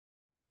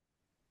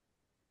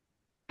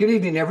Good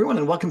evening, everyone,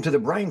 and welcome to the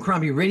Brian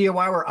Crombie Radio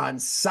Hour on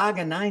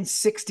Saga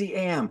 960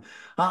 AM.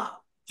 Uh,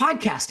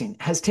 Podcasting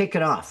has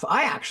taken off.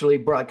 I actually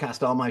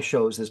broadcast all my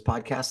shows as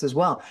podcasts as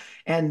well.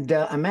 And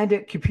Amanda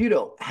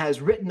Cupido has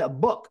written a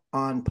book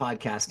on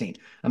podcasting.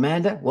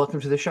 Amanda,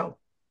 welcome to the show.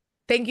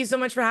 Thank you so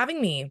much for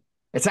having me.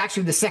 It's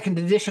actually the second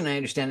edition, I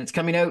understand. It's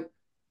coming out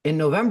in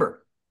November.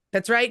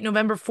 That's right,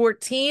 November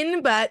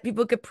 14, but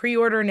people could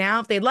pre-order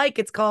now if they'd like.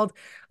 It's called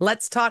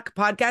Let's Talk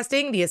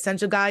Podcasting, the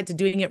essential guide to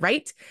doing it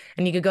right.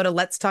 And you could go to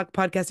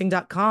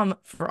letstalkpodcasting.com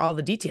for all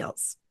the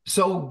details.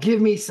 So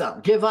give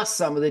us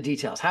some of the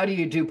details. How do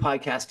you do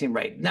podcasting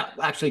right? Now,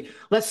 actually,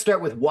 let's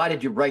start with why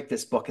did you write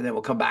this book? And then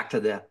we'll come back to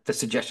the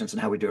suggestions on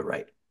how we do it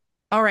right.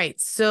 All right.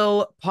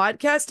 So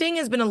podcasting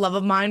has been a love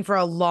of mine for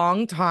a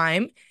long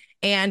time.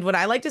 And what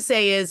I like to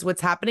say is what's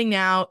happening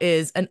now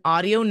is an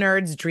audio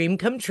nerd's dream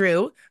come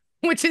true,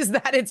 which is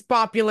that it's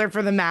popular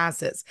for the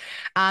masses.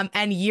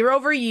 And year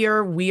over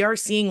year, we are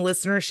seeing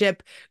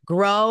listenership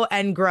grow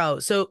and grow.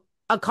 So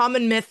a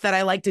common myth that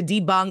I like to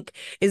debunk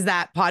is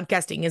that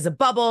podcasting is a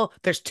bubble.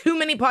 There's too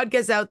many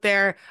podcasts out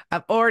there.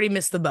 I've already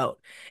missed the boat.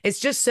 It's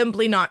just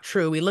simply not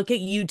true. We look at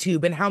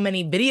YouTube and how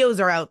many videos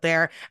are out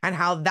there and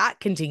how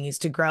that continues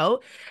to grow.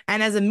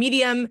 And as a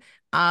medium,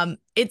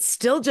 it's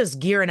still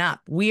just gearing up.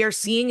 We are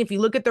seeing, if you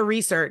look at the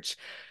research,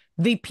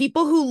 the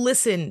people who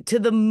listen to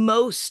the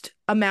most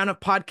amount of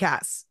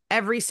podcasts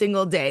every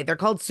single day, they're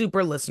called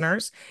super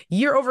listeners.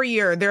 Year over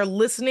year, they're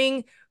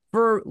listening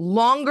for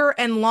longer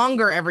and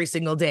longer every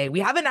single day.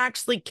 We haven't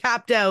actually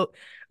capped out,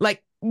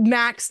 like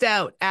maxed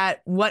out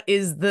at what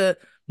is the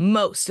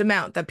most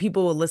amount that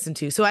people will listen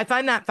to. So I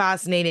find that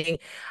fascinating.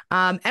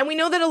 And we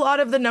know that a lot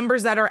of the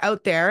numbers that are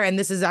out there, and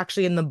this is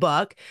actually in the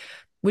book,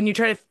 when you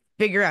try to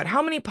figure out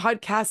how many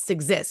podcasts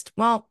exist.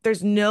 Well,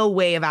 there's no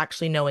way of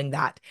actually knowing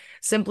that,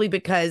 simply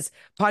because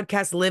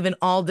podcasts live in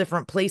all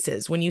different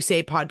places. When you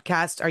say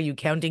podcast, are you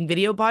counting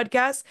video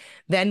podcasts?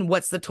 Then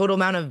what's the total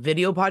amount of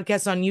video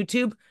podcasts on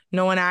YouTube?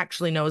 No one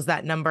actually knows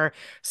that number.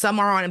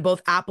 Some are on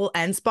both Apple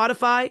and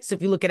Spotify. So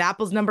if you look at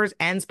Apple's numbers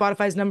and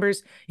Spotify's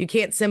numbers, you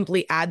can't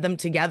simply add them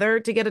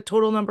together to get a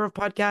total number of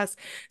podcasts.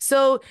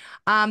 So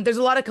there's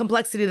a lot of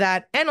complexity to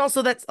that. And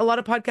also that's a lot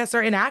of podcasts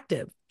are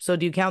inactive. So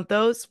do you count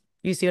those?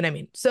 You see what I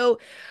mean? So,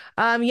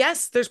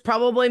 yes, there's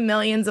probably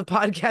millions of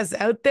podcasts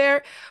out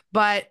there,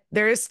 but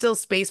there is still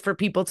space for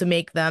people to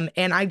make them.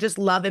 And I just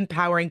love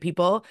empowering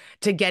people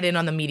to get in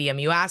on the medium.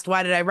 You asked,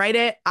 why did I write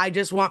it? I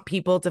just want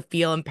people to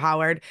feel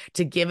empowered,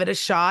 to give it a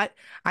shot.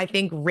 I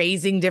think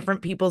raising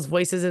different people's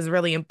voices is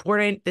really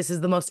important. This is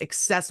the most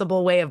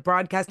accessible way of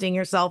broadcasting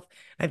yourself.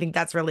 I think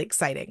that's really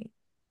exciting.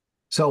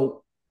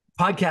 So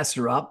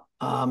podcasts are up.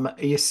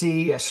 You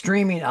see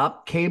streaming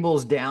up,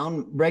 cable's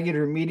down,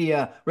 regular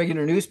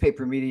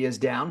newspaper media is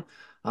down.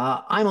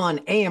 I'm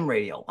on AM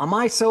radio. Am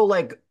I so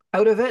like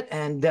out of it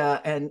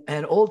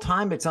and old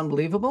time? It's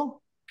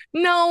unbelievable.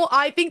 No,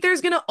 I think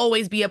there's going to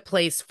always be a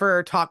place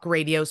for talk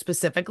radio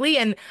specifically.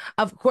 And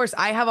of course,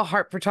 I have a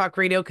heart for talk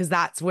radio because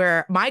that's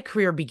where my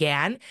career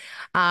began.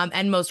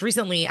 And most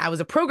recently, I was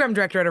a program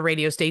director at a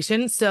radio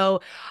station. So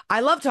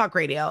I love talk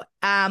radio.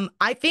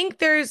 I think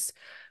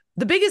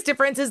the biggest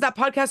difference is that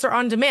podcasts are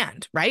on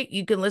demand, right?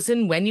 You can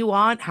listen when you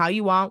want, how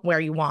you want, where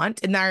you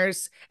want. And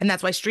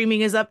that's why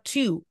streaming is up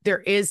too. There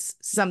is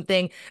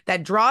something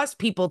that draws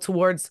people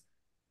towards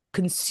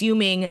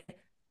consuming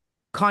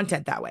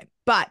content that way.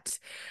 But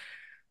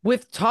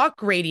with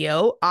talk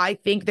radio, I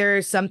think there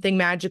is something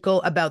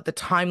magical about the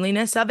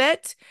timeliness of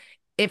it.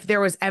 If there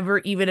was ever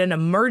even an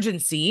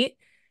emergency,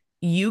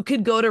 you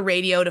could go to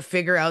radio to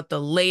figure out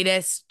the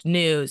latest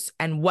news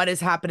and what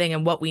is happening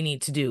and what we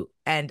need to do.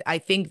 And I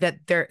think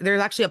that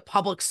there's actually a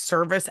public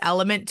service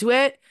element to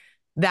it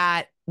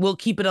that will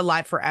keep it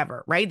alive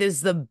forever, right? This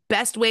is the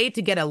best way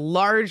to get a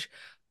large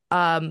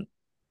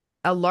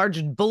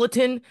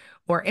bulletin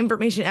or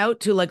information out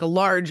to like a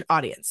large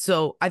audience.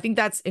 So I think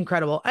that's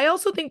incredible. I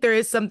also think there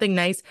is something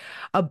nice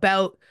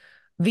about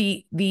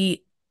the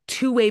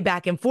two-way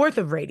back and forth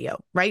of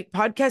radio, right?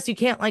 Podcasts, you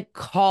can't like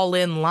call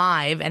in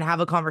live and have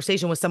a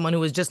conversation with someone who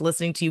was just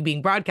listening to you being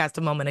broadcast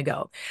a moment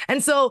ago.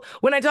 And so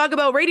when I talk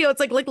about radio, it's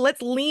like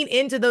let's lean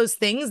into those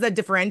things that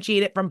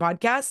differentiate it from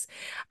podcasts.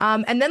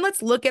 And then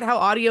let's look at how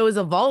audio is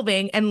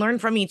evolving and learn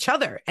from each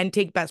other and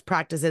take best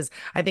practices.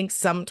 I think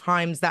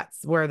sometimes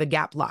that's where the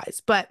gap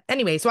lies. But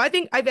anyway, so I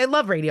think I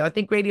love radio. I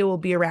think radio will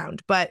be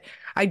around, but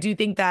I do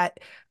think that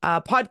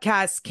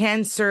podcasts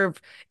can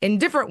serve in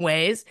different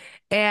ways.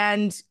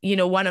 And,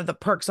 one of the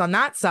perks on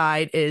that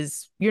side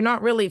is you're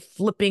not really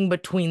flipping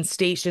between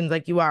stations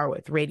like you are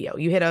with radio.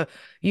 You hit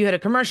a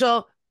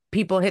commercial,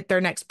 people hit their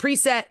next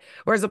preset.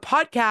 Whereas a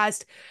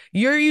podcast,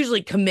 you're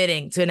usually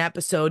committing to an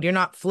episode. You're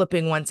not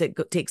flipping once it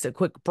takes a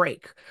quick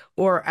break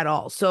or at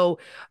all. So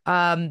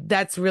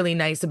that's really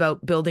nice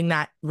about building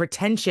that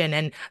retention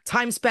and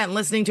time spent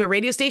listening to a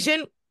radio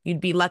station. You'd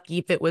be lucky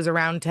if it was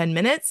around 10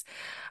 minutes.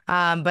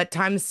 But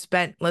time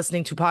spent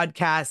listening to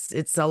podcasts,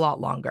 it's a lot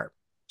longer.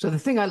 So the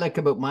thing I like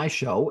about my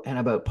show and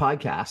about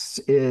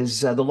podcasts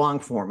is the long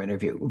form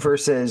interview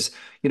versus,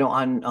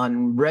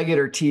 on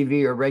regular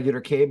TV or regular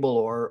cable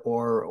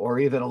or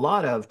even a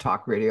lot of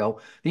talk radio.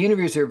 The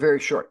interviews are very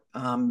short,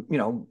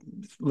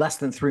 less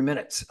than 3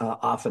 minutes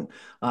often,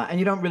 and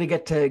you don't really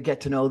get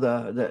to know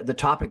the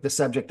topic, the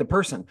subject, the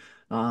person.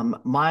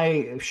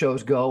 My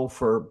shows go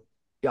for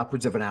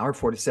upwards of an hour,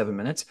 47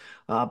 minutes.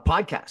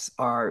 Podcasts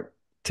are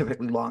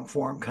typically long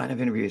form kind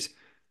of interviews.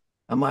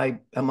 Am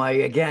I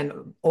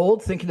again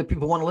old thinking that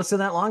people want to listen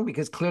that long?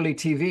 Because clearly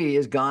TV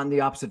has gone the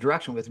opposite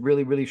direction with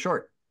really, really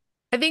short.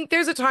 I think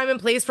there's a time and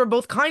place for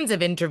both kinds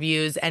of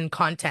interviews and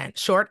content,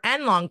 short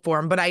and long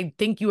form. But I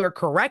think you are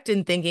correct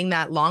in thinking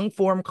that long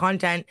form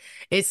content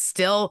is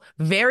still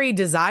very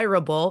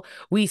desirable.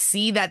 We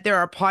see that there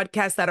are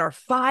podcasts that are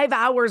 5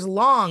 hours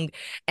long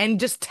and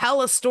just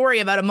tell a story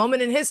about a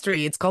moment in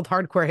history. It's called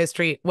hardcore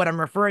history, what I'm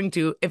referring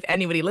to, if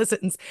anybody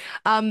listens.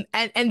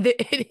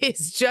 It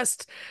is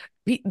just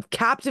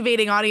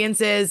captivating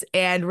audiences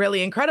and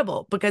really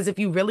incredible, because if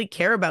you really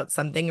care about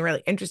something, you're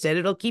really interested,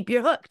 it'll keep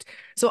you hooked.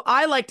 So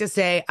I like to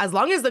say, as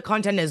long as the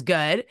content is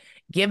good,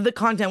 give the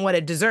content what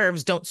it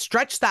deserves. Don't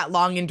stretch that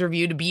long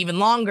interview to be even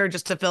longer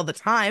just to fill the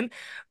time.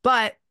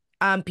 But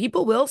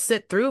people will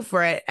sit through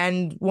for it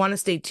and want to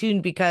stay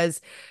tuned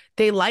because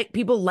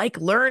people like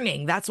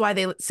learning. That's why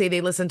they say they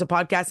listen to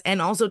podcasts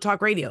and also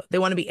talk radio. They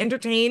want to be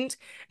entertained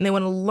and they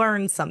want to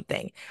learn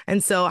something.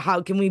 And so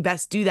how can we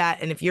best do that?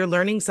 And if you're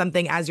learning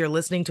something as you're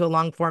listening to a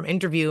long form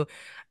interview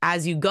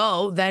as you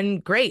go, then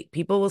great.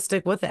 People will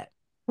stick with it.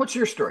 What's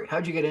your story?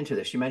 How'd you get into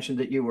this? You mentioned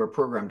that you were a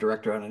program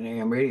director on an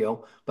AM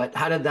radio, but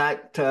how did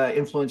that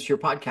influence your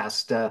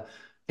podcast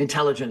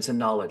intelligence and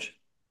knowledge?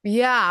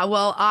 Yeah,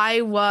 well,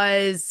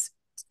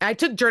 I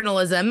took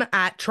journalism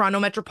at Toronto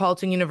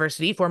Metropolitan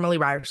University, formerly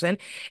Ryerson,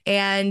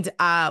 and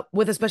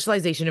with a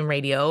specialization in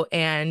radio.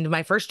 And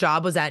my first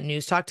job was at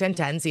News Talk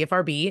 1010,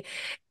 CFRB.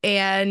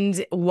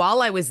 And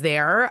while I was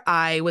there,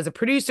 I was a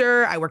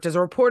producer. I worked as a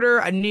reporter,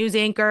 a news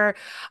anchor.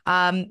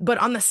 But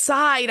on the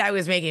side, I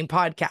was making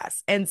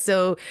podcasts. And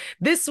so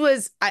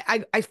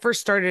I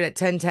first started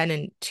at 1010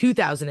 in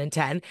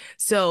 2010.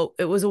 So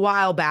it was a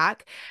while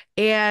back.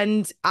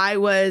 And I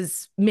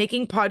was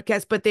making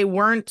podcasts, but they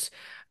weren't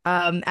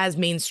as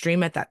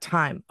mainstream at that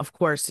time. Of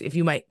course, if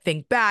you might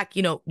think back,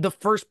 the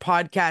first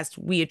podcast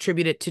we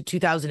attribute it to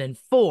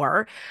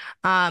 2004.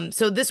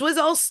 So this was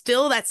all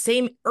still that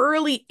same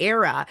early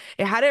era.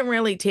 It hadn't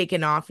really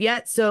taken off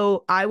yet.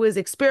 So I was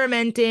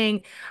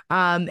experimenting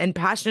and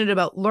passionate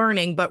about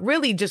learning, but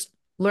really just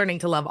learning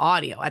to love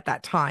audio at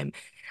that time.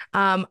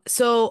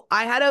 So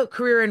I had a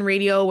career in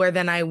radio where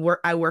then I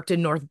worked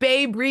in North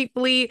Bay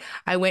briefly.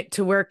 I went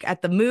to work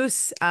at the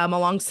Moose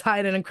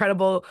alongside an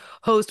incredible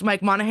host,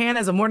 Mike Monahan,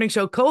 as a morning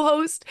show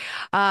co-host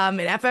in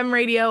FM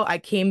radio. I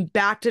came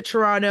back to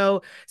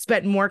Toronto,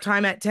 spent more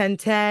time at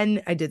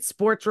 1010. I did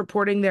sports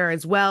reporting there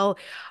as well.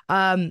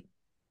 And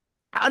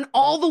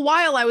all the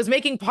while I was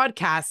making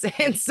podcasts.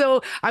 And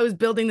so I was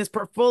building this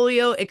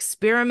portfolio,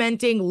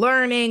 experimenting,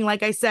 learning,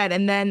 like I said.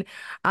 And then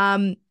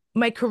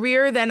my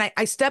career, then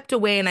I stepped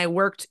away and I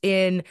worked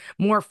in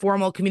more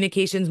formal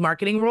communications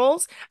marketing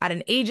roles at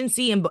an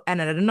agency and at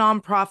a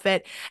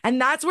nonprofit. And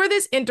that's where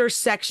this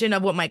intersection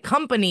of what my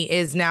company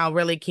is now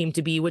really came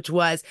to be, which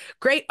was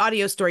great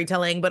audio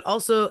storytelling, but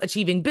also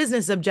achieving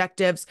business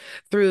objectives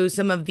through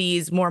some of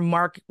these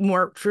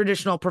more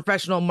traditional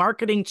professional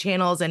marketing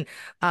channels and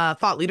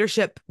thought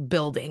leadership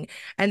building.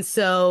 And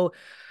so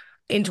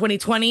in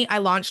 2020, I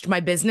launched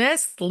my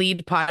business,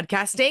 Lead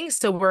Podcasting.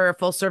 So we're a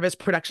full service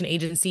production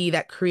agency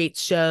that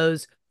creates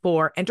shows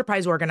for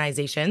enterprise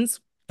organizations.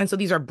 And so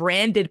these are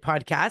branded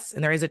podcasts,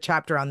 and there is a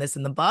chapter on this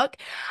in the book.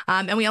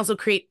 And we also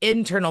create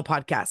internal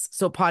podcasts.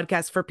 So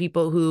podcasts for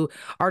people who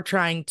are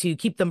trying to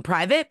keep them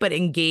private, but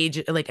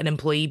engage like an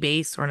employee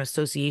base or an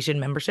association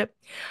membership.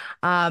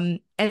 And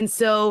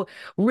so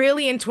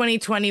really in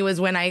 2020 was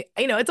when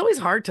it's always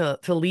hard to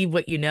leave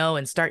what you know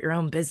and start your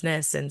own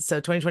business. And so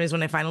 2020 is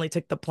when I finally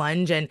took the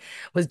plunge and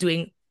was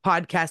doing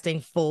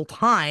podcasting full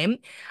time.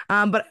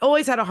 But I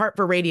always had a heart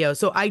for radio.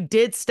 So I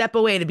did step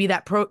away to be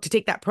to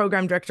take that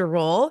program director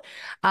role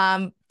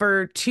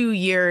for 2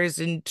 years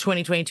in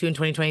 2022 and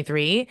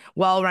 2023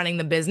 while running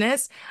the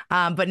business.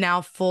 But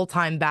now full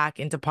time back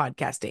into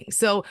podcasting.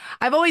 So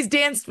I've always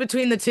danced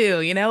between the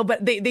two,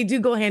 but they do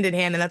go hand in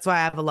hand. And that's why I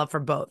have a love for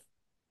both.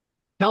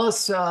 Tell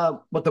us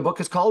what the book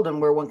is called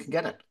and where one can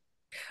get it.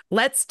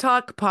 Let's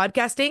Talk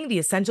Podcasting, The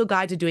Essential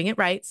Guide to Doing It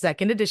Right,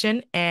 second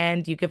edition.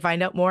 And you can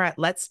find out more at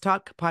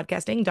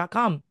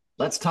letstalkpodcasting.com.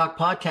 Let's talk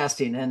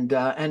podcasting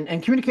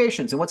and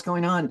communications and what's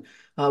going on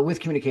with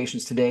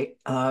communications today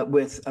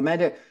with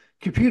Amanda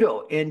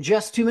Cupido. In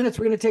just 2 minutes,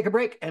 we're going to take a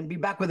break and be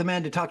back with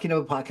Amanda talking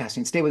about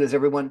podcasting. Stay with us,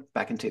 everyone.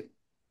 Back in 2.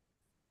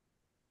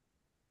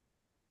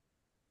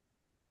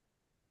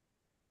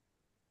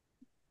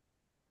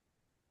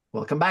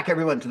 Welcome back,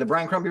 everyone, to the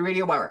Brian Crombie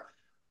Radio Hour.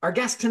 Our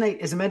guest tonight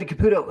is Amanda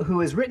Cupido, who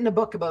has written a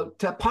book about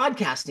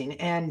podcasting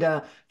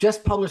and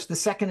just published the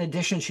second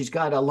edition. She's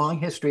got a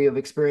long history of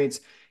experience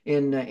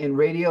in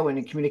radio and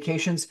in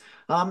communications.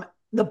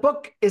 The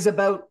book is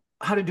about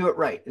how to do it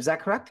right. Is that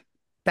correct?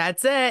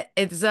 That's it.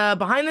 It's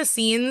behind the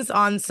scenes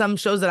on some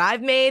shows that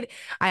I've made.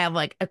 I have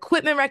like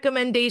equipment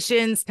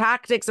recommendations,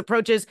 tactics,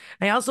 approaches.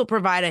 I also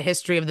provide a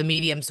history of the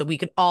medium so we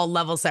can all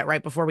level set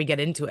right before we get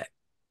into it.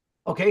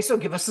 Okay, so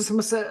give us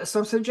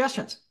some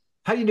suggestions.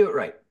 How do you do it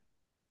right?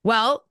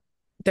 Well,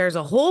 there's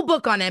a whole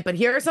book on it, but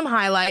here are some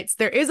highlights.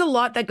 There is a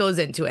lot that goes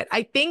into it.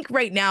 I think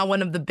right now,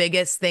 one of the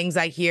biggest things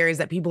I hear is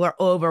that people are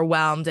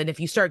overwhelmed. And if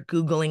you start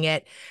Googling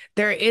it,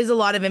 there is a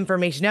lot of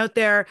information out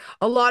there.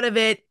 A lot of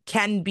it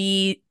can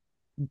be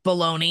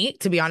baloney,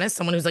 to be honest.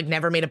 Someone who's like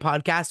never made a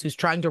podcast, who's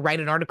trying to write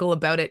an article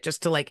about it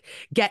just to like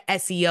get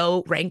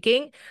SEO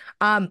ranking.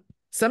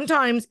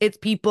 Sometimes it's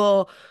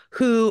people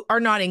who are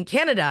not in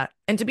Canada.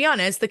 And to be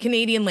honest, the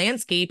Canadian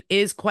landscape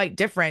is quite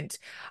different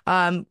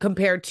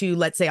compared to,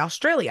 let's say,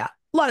 Australia.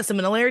 A lot of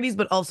similarities,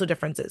 but also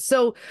differences.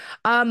 So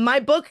my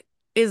book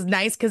is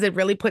nice because it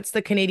really puts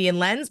the Canadian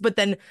lens, but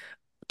then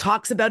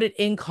talks about it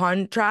in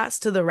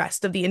contrast to the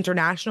rest of the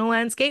international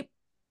landscape.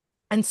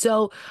 And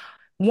so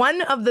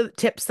one of the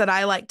tips that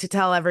I like to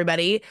tell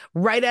everybody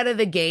right out of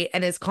the gate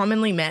and is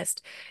commonly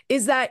missed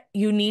is that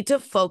you need to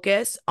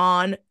focus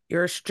on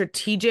your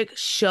strategic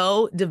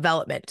show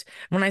development.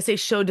 When I say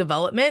show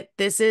development,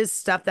 this is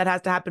stuff that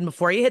has to happen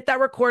before you hit that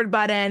record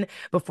button,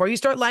 before you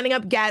start lining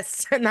up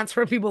guests. And that's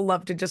where people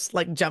love to just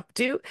like jump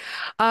to.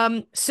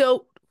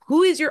 So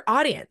who is your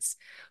audience?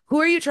 Who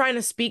are you trying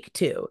to speak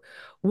to?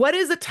 What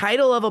is the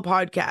title of a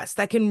podcast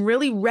that can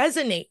really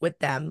resonate with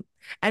them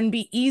and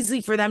be easy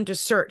for them to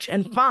search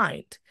and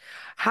find?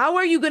 How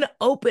are you going to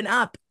open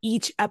up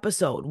each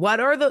episode? What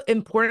are the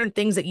important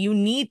things that you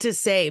need to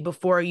say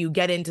before you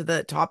get into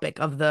the topic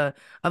of the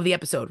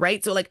episode,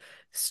 right? So like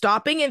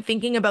stopping and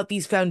thinking about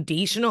these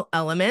foundational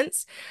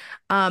elements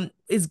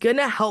is going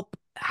to help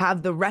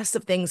have the rest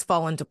of things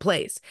fall into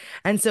place.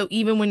 And so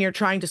even when you're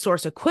trying to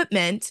source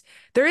equipment,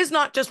 there is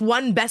not just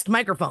one best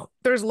microphone.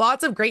 There's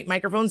lots of great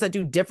microphones that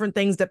do different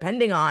things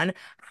depending on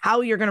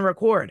how you're going to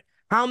record.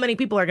 How many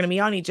people are going to be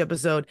on each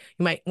episode?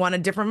 You might want a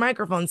different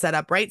microphone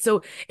setup, right?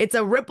 So it's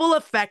a ripple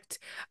effect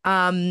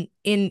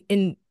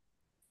in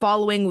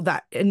following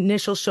that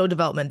initial show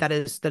development that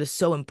is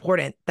so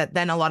important that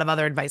then a lot of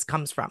other advice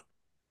comes from.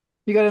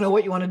 You got to know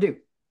what you want to do.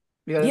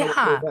 You got to know what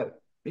you're Yeah, about.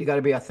 You got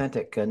to be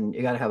authentic, and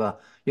you got to have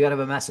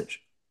a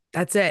message.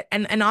 that's it.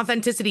 And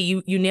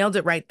authenticity, you nailed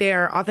it right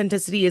there.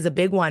 Authenticity is a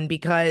big one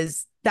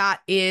because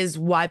that is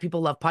why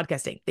people love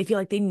podcasting. They feel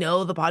like they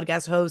know the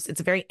podcast host. It's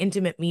a very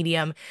intimate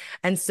medium.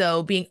 And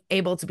so being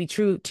able to be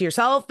true to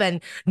yourself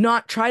and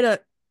not try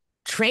to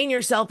train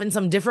yourself in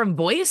some different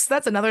voice.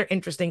 That's another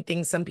interesting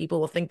thing. Some people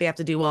will think they have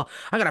to do, well,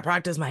 I got to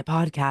practice my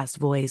podcast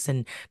voice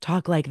and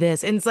talk like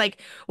this. And it's like,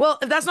 well,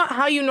 if that's not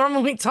how you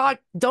normally talk,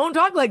 don't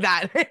talk like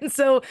that. And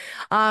so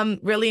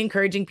really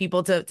encouraging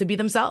people to be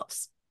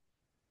themselves.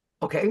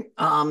 Okay.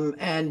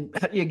 And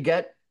how do you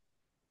get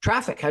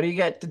traffic? How do you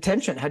get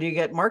attention? How do you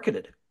get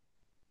marketed?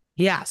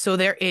 Yeah, so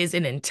there is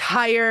an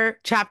entire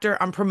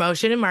chapter on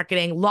promotion and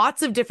marketing,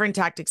 lots of different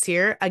tactics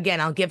here. Again,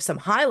 I'll give some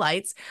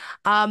highlights.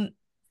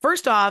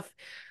 First off,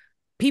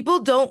 people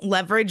don't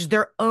leverage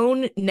their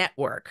own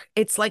network.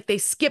 It's like they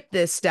skip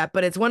this step,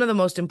 but it's one of the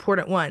most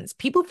important ones.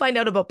 People find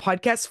out about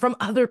podcasts from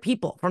other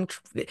people.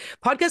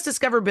 Podcast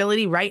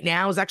discoverability right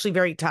now is actually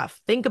very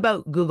tough. Think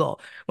about Google.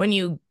 When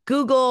you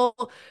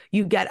Google,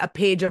 you get a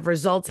page of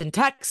results in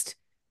text,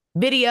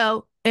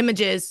 video,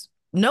 images,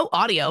 no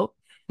audio.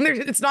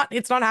 It's not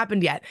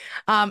happened yet.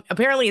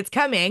 Apparently it's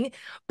coming,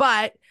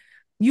 but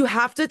you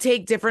have to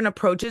take different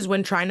approaches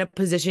when trying to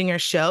position your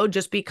show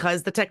just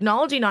because the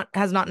technology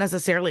has not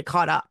necessarily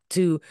caught up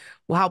to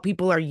how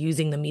people are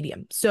using the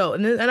medium. So,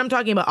 and I'm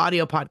talking about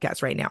audio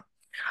podcasts right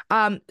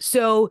now.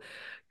 So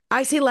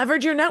I say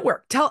leverage your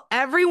network. Tell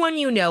everyone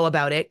you know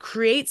about it.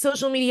 Create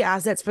social media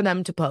assets for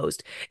them to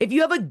post. If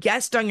you have a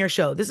guest on your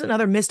show, this is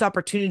another missed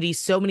opportunity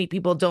so many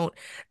people don't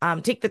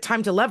take the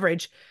time to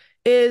leverage,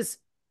 is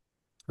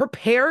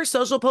prepare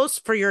social posts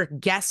for your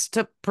guests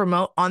to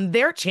promote on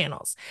their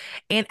channels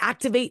and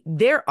activate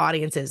their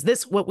audiences.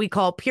 This, what we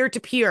call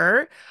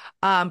peer-to-peer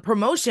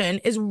promotion,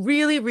 is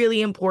really,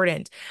 really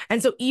important.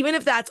 And so even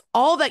if that's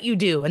all that you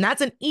do, and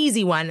that's an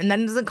easy one, and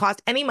then it doesn't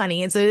cost any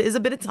money, it's a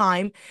bit of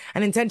time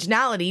and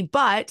intentionality,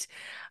 but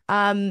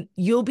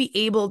you'll be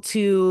able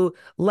to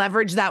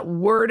leverage that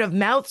word of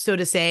mouth, so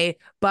to say,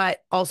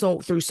 but also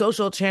through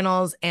social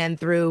channels and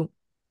through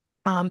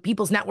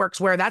people's networks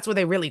where that's where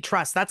they really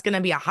trust. That's going to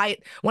be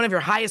one of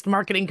your highest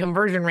marketing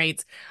conversion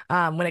rates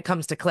when it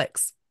comes to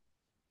clicks.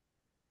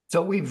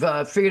 So we've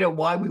figured out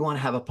why we want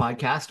to have a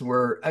podcast.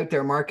 We're out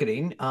there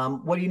marketing.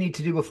 What do you need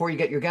to do before you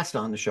get your guest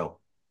on the show?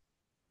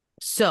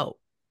 So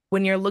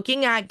when you're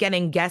looking at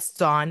getting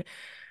guests on,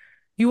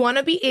 you want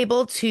to be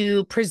able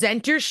to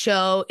present your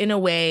show in a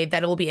way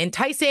that it will be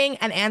enticing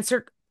and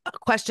answer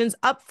questions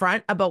up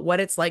front about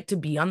what it's like to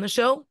be on the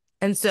show.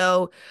 And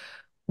so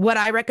what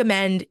I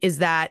recommend is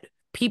that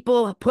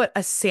people put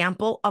a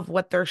sample of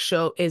what their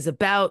show is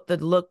about, the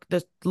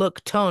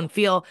look, tone,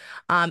 feel,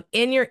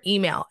 in your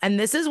email. And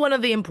this is one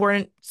of the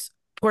important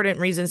important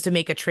reasons to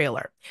make a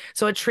trailer.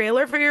 So a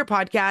trailer for your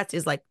podcast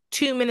is like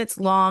 2 minutes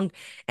long,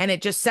 and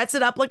it just sets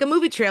it up like a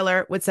movie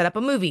trailer would set up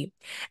a movie.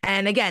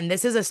 And again,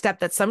 this is a step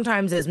that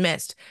sometimes is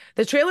missed.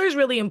 The trailer is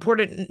really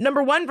important.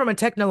 Number one, from a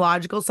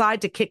technological side,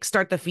 to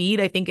kickstart the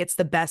feed. I think it's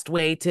the best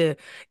way to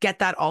get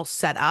that all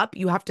set up.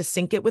 You have to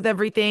sync it with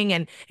everything.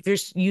 And if you're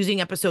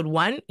using episode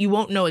 1, you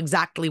won't know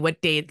exactly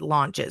what day it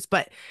launches.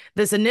 But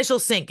this initial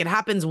sync, it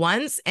happens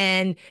once,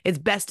 and it's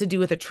best to do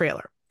with a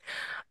trailer.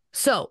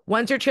 So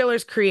once your trailer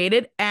is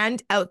created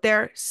and out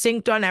there,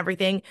 synced on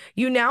everything,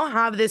 you now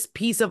have this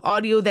piece of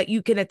audio that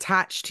you can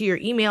attach to your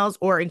emails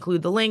or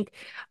include the link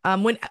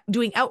when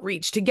doing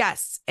outreach to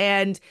guests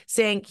and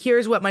saying,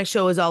 here's what my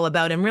show is all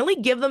about, and really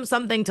give them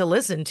something to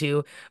listen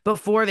to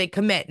before they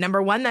commit.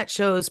 Number one, that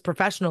shows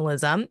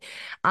professionalism.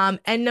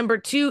 And number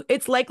two,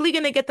 it's likely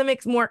going to get them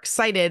more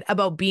excited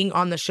about being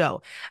on the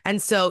show.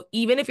 And so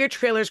even if your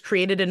trailer is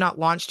created and not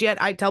launched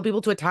yet, I tell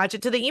people to attach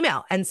it to the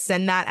email and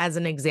send that as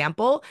an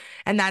example.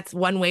 And that's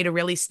one way to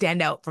really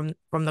stand out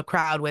from the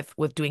crowd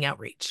with doing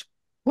outreach.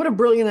 What a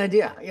brilliant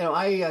idea.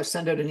 I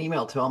send out an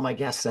email to all my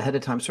guests ahead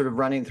of time, sort of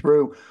running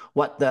through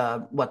what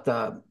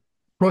the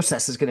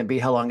process is going to be,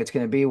 how long it's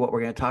going to be, what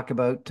we're going to talk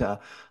about,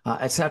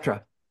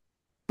 etc.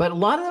 But a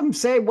lot of them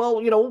say, well,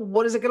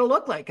 what is it going to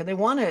look like? And they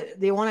want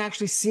to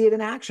actually see it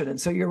in action. And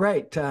so you're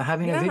right.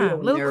 Having a video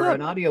in there,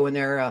 an audio in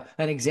there,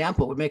 an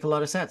example would make a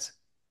lot of sense.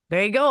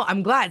 There you go.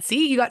 I'm glad.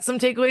 See, you got some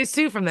takeaways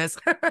too from this.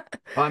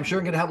 I'm sure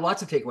I'm going to have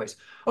lots of takeaways.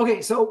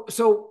 Okay, so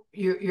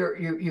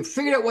you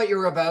figured out what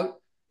you're about.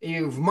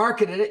 You've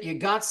marketed it. You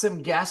got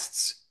some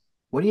guests.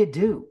 What do you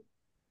do?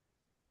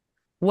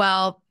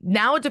 Well,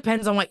 now it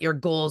depends on what your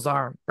goals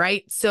are,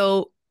 right?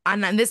 So,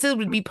 and this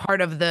would be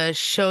part of the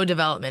show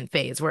development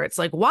phase where it's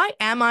like, why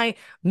am I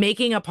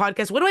making a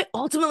podcast? What do I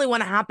ultimately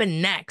want to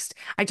happen next?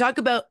 I talk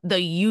about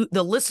the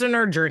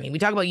listener journey. We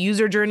talk about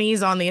user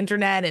journeys on the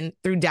internet and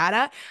through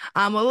data.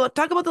 We'll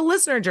talk about the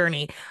listener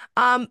journey.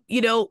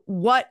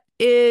 What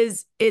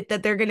is it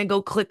that they're going to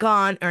go click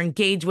on or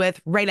engage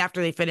with right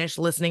after they finish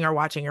listening or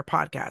watching your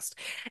podcast?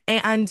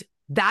 And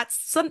that's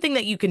something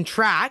that you can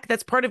track.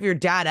 That's part of your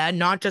data,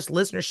 not just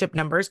listenership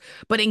numbers,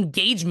 but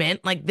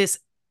engagement, like this,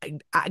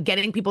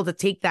 getting people to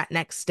take that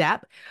next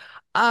step.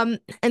 And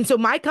so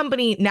my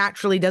company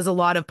naturally does a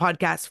lot of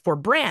podcasts for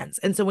brands.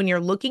 And so when you're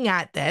looking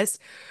at this,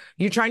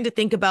 you're trying to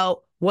think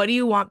about, what do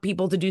you want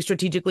people to do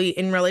strategically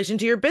in relation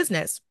to your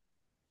business?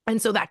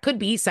 And so that could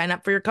be sign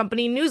up for your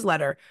company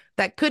newsletter.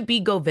 That could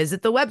be go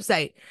visit the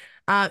website,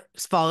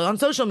 follow on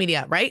social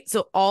media, right?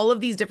 So all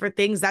of these different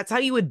things, that's how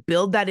you would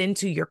build that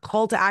into your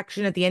call to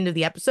action at the end of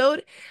the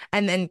episode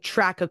and then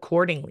track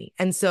accordingly.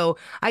 And so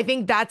I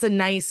think that's a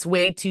nice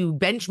way to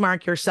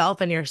benchmark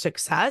yourself and your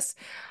success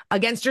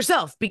against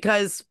yourself,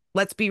 because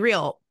let's be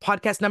real,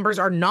 podcast numbers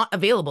are not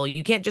available.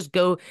 You can't just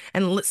go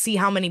and see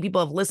how many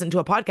people have listened to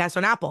a podcast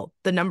on Apple.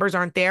 The numbers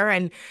aren't there.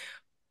 And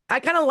I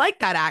kind of like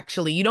that,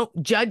 actually. You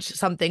don't judge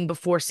something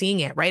before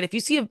seeing it, right? If you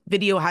see a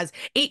video has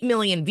 8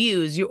 million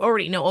views, you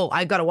already know, oh,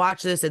 I got to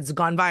watch this. It's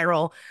gone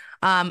viral.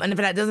 And if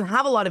it doesn't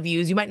have a lot of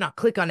views, you might not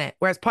click on it.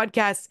 Whereas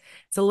podcasts,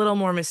 it's a little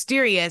more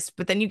mysterious,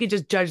 but then you can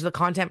just judge the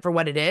content for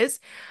what it is.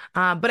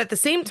 But at the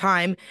same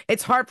time,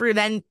 it's hard for you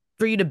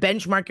to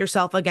benchmark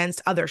yourself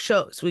against other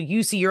shows. Well,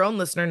 you see your own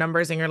listener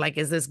numbers and you're like,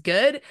 is this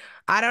good?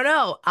 I don't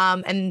know.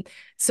 And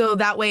so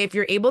that way, if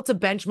you're able to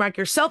benchmark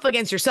yourself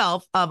against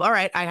yourself of, all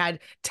right, I had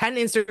 10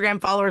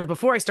 Instagram followers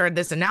before I started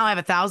this and now I have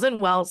 1,000.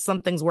 Well,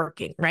 something's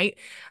working, right?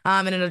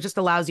 And it just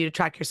allows you to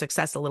track your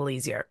success a little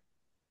easier.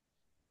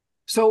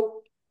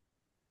 So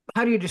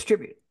how do you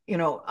distribute?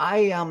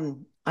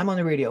 I'm on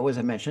the radio, as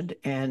I mentioned,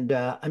 and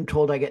I'm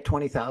told I get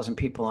 20,000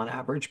 people on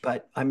average,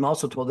 but I'm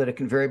also told that it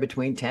can vary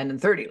between 10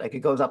 and 30, like it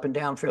goes up and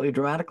down fairly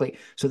dramatically.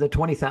 So the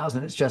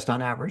 20,000 is just on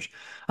average.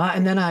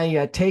 And then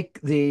I take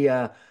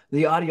the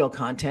audio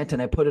content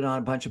and I put it on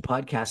a bunch of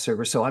podcast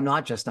servers. So I'm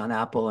not just on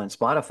Apple and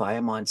Spotify.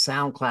 I'm on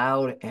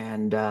SoundCloud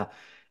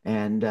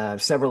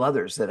and several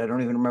others that I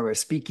don't even remember.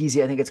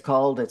 Speakeasy, I think it's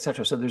called,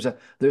 etc. So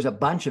there's a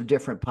bunch of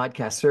different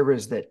podcast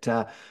servers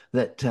that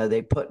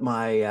they put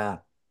my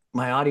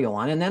audio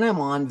on. And then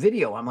I'm on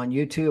video. I'm on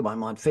YouTube.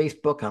 I'm on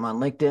Facebook. I'm on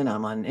LinkedIn.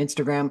 I'm on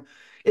Instagram.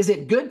 Is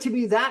it good to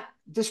be that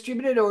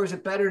distributed, or is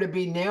it better to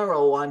be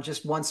narrow on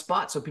just one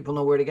spot so people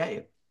know where to get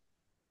you?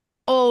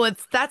 Oh,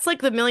 that's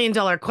like the $1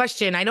 million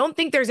question. I don't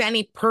think there's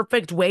any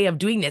perfect way of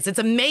doing this. It's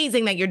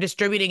amazing that you're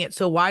distributing it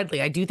so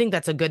widely. I do think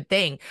that's a good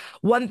thing.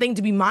 One thing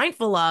to be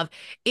mindful of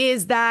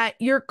is that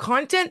your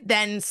content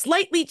then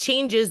slightly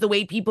changes the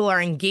way people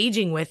are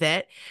engaging with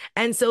it.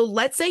 And so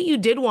let's say you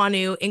did want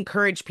to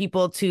encourage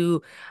people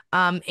to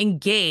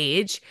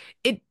engage.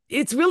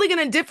 It's really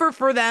going to differ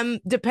for them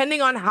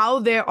depending on how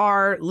they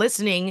are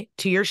listening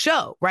to your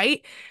show,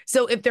 right?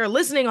 So if they're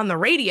listening on the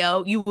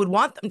radio, you would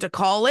want them to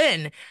call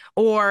in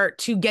or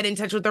to get in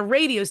touch with the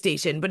radio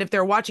station. But if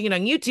they're watching it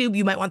on YouTube,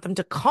 you might want them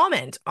to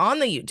comment on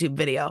the YouTube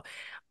video.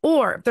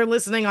 Or if they're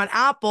listening on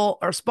Apple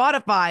or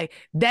Spotify,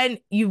 then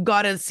you've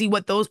got to see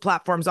what those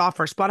platforms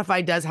offer.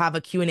 Spotify does have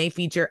a Q&A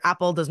feature.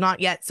 Apple does not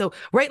yet. So,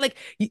 right, like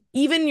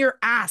even your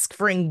ask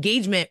for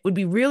engagement would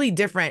be really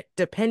different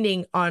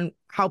depending on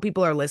how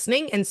people are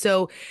listening. And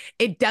so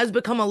it does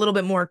become a little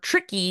bit more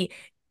tricky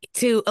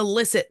to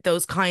elicit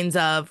those kinds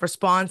of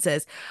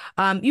responses.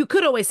 You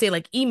could always say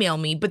like email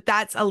me, but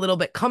that's a little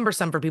bit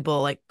cumbersome for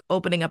people, like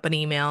opening up an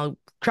email,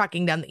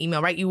 tracking down the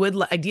email, right? You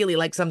would ideally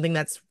like something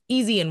that's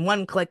easy and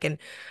one click. And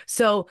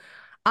so,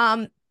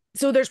 um,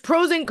 so there's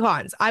pros and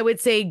cons. I would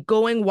say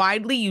going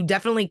widely, you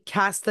definitely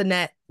cast the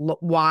net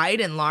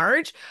wide and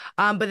large.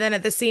 But then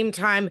at the same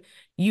time,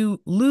 you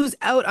lose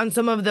out on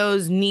some of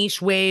those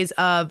niche ways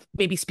of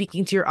maybe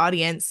speaking to your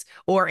audience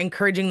or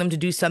encouraging them to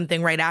do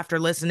something right after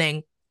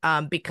listening,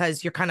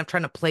 because you're kind of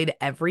trying to play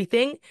to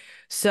everything.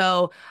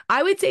 So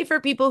I would say for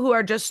people who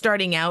are just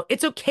starting out,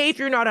 it's okay if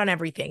you're not on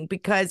everything,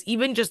 because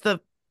even just the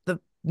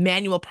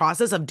manual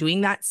process of doing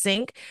that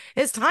sync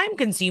is time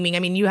consuming. I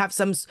mean, you have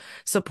some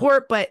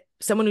support, but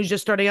someone who's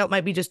just starting out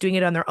might be just doing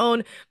it on their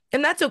own.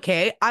 And that's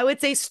okay. I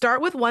would say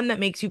start with one that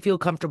makes you feel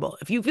comfortable.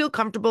 If you feel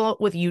comfortable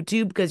with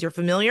YouTube because you're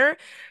familiar,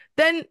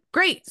 then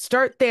great,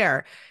 start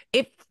there.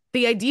 If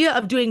the idea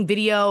of doing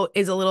video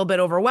is a little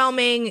bit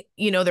overwhelming,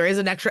 there is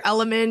an extra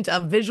element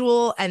of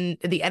visual and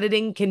the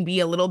editing can be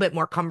a little bit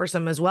more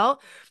cumbersome as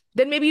well,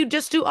 then maybe you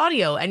just do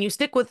audio and you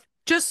stick with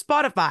just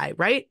Spotify,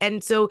 right?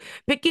 And so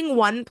picking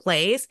one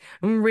place,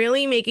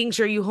 really making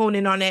sure you hone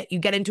in on it, you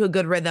get into a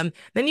good rhythm,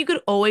 then you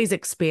could always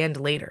expand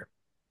later.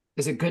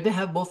 Is it good to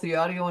have both the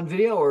audio and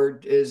video, or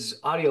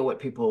is audio what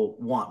people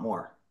want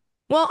more?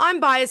 Well, I'm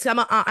biased. I'm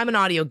an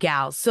audio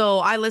gal, so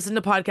I listen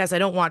to podcasts. I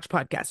don't watch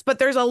podcasts, but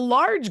there's a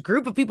large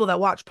group of people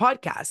that watch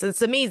podcasts.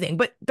 It's amazing,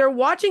 but they're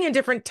watching a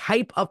different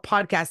type of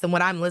podcast than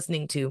what I'm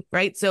listening to,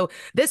 right? So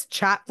this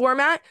chat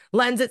format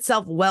lends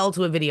itself well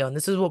to a video, and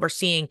this is what we're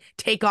seeing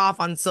take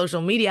off on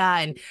social media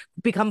and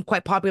become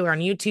quite popular on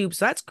YouTube.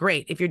 So that's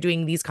great if you're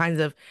doing these kinds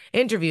of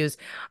interviews.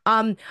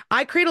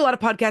 I create a lot of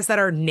podcasts that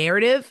are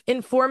narrative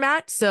in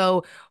format.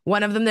 So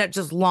one of them that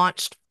just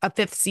launched a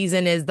fifth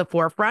season is The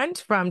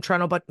Forefront from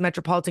Toronto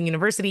Metropolitan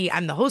University.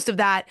 I'm the host of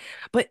that.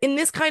 But in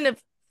this kind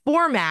of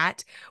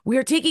format, we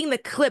are taking the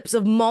clips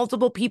of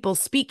multiple people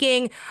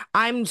speaking.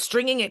 I'm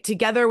stringing it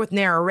together with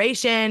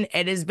narration.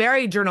 It is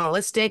very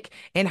journalistic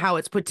in how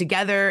it's put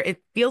together.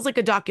 It feels like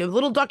a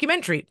little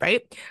documentary,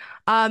 right?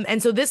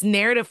 And so this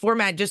narrative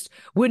format just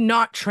would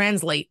not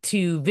translate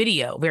to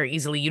video very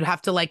easily. You'd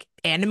have to like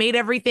animate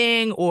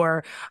everything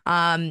or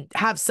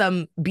have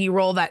some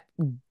B-roll that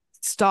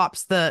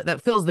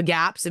fills the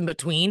gaps in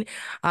between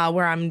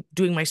where I'm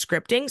doing my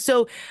scripting.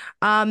 So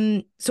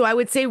I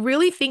would say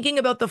really thinking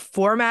about the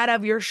format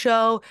of your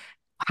show,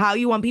 how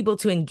you want people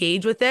to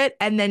engage with it,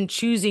 and then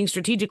choosing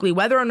strategically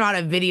whether or not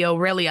a video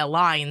really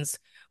aligns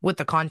with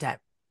the content.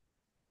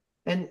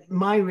 And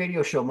my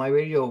radio show, my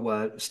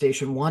radio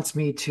station wants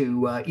me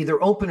to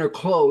either open or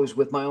close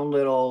with my own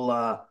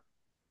little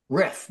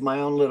riff, my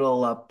own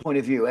little point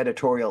of view,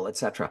 editorial,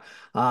 etc.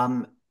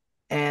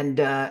 And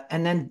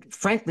then,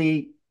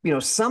 frankly,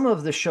 some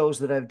of the shows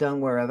that I've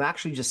done where I've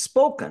actually just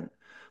spoken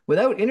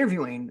without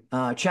interviewing,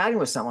 chatting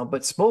with someone,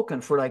 but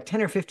spoken for like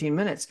 10 or 15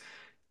 minutes,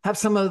 have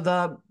some of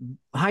the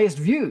highest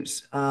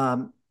views.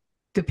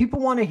 Do people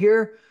want to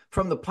hear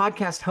from the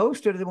podcast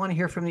host, or do they want to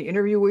hear from the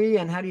interviewee?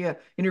 And how do you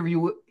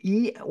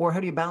interviewee, or how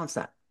do you balance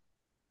that?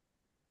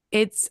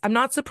 I'm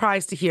not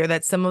surprised to hear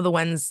that some of the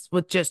ones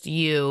with just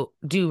you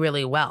do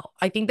really well.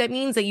 I think that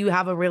means that you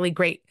have a really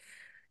great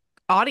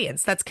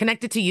audience that's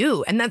connected to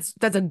you, and that's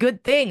a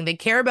good thing. They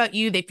care about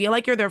you, they feel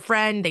like you're their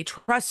friend, they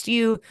trust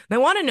you, they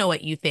want to know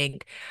what you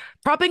think.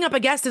 Propping up a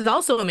guest is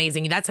also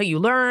amazing. That's how you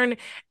learn,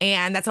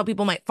 and that's how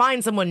people might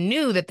find someone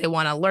new that they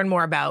want to learn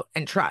more about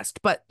and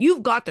trust. But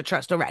you've got the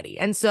trust already,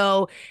 and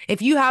so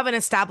if you have an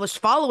established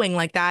following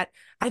like that,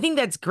 I think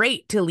that's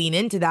great to lean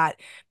into that.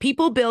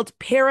 People build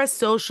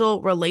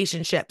parasocial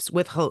relationships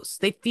with hosts.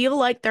 They feel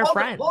like they're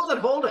friends.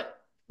 Hold it.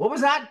 What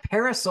was that?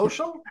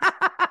 Parasocial?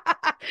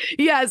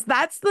 Yes,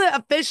 that's the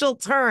official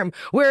term,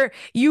 where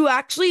you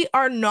actually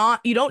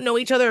you don't know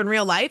each other in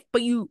real life,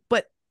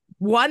 but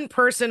one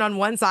person on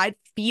one side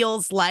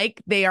feels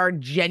like they are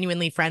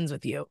genuinely friends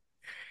with you.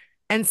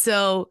 And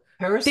so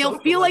they'll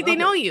feel like they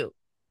know you,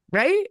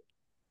 right?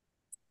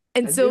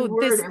 And a so new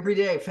word every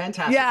day.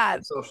 Fantastic.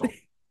 Yeah. Social.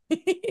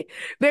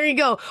 There you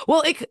go.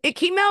 Well, it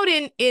came out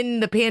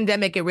in the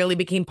pandemic. It really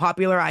became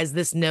popularized,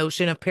 this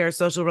notion of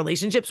parasocial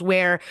relationships,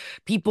 where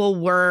people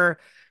were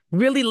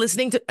really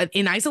listening to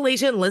in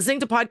isolation, listening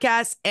to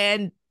podcasts,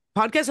 and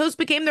podcast hosts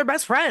became their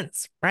best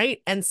friends,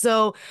 right? And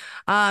so,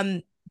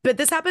 but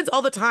this happens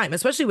all the time,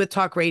 especially with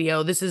talk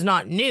radio. This is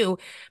not new.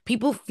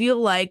 People feel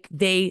like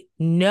they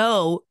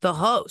know the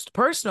host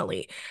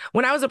personally.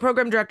 When I was a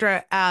program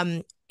director,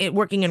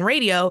 working in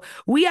radio,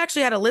 we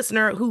actually had a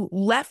listener who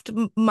left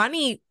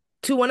money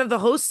to one of the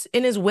hosts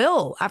in his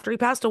will after he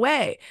passed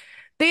away.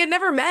 They had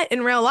never met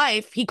in real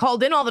life. He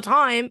called in all the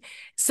time.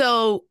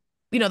 So,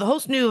 the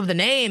host knew of the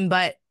name,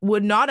 but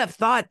would not have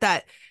thought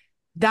that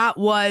that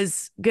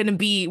was going to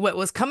be what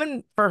was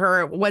coming for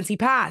her once he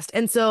passed.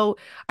 And so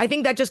I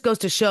think that just goes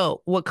to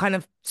show what kind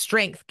of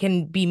strength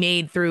can be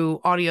made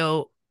through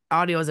audio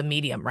as a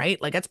medium,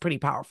 right? Like that's pretty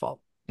powerful.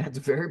 That's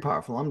very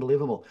powerful,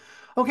 unbelievable.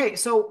 Okay,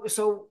 so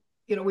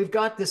we've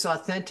got this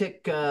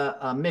authentic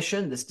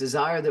mission, this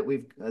desire that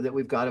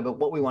we've got about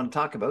what we want to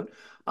talk about.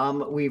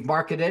 We've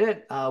marketed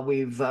it.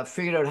 We've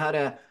figured out how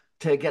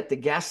to get the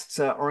guests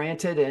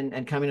oriented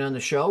and coming on the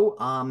show.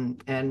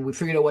 And we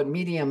figured out what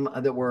medium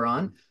that we're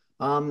on.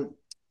 Um,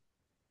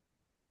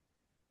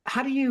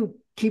 how do you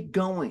keep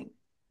going?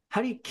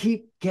 How do you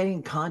keep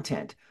getting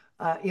content?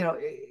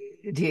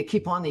 Do you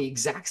keep on the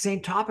exact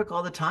same topic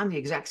all the time, the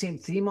exact same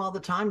theme all the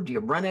time? Do you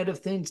run out of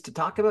things to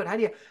talk about? How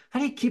do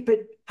you keep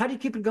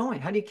it going?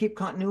 How do you keep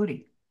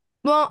continuity?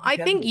 Well, I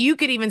think you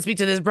could even speak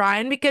to this,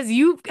 Brian, because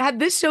you've had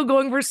this show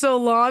going for so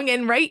long,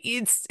 and right,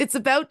 it's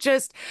about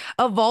just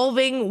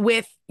evolving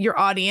with your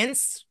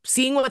audience,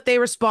 seeing what they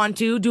respond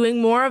to,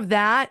 doing more of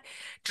that,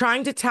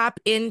 trying to tap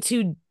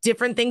into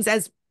different things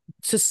as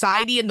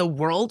society and the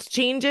world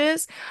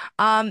changes,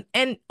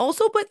 and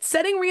also but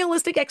setting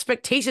realistic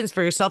expectations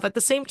for yourself at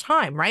the same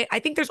time, right? I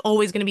think there's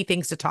always going to be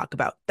things to talk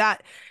about.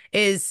 That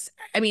is,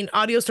 I mean,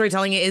 audio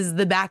storytelling is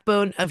the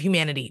backbone of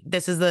humanity.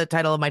 This is the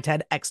title of my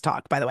TEDx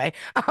talk, by the way.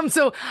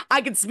 So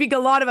I could speak a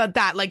lot about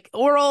that, like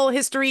oral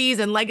histories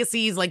and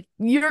legacies. Like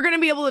you're going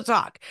to be able to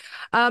talk,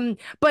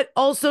 but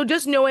also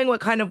just knowing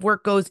what kind of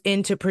work goes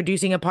into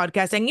producing a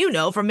podcast,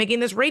 and from making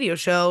this radio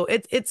show,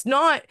 it's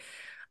not.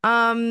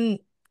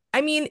 I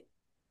mean,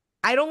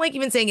 I don't like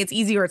even saying it's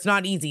easy or it's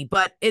not easy,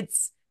 but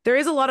there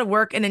is a lot of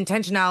work and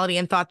intentionality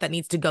and thought that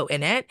needs to go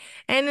in it.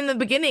 And in the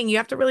beginning, you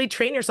have to really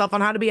train yourself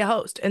on how to be a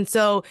host. And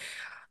so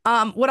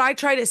what I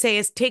try to say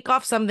is take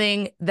on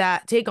something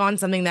that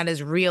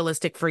is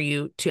realistic for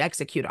you to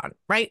execute on,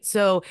 right?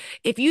 So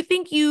if you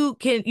think you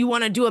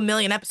want to do 1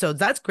 million episodes,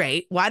 that's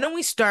great. Why don't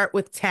we start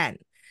with 10?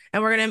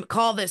 And we're going to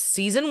call this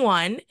season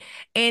 1.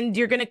 And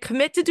you're going to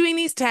commit to doing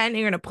these 10. And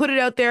you're going to put it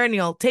out there and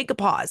you'll take a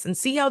pause and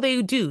see how they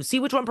do, see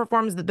which one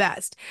performs the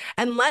best,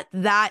 and let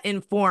that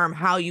inform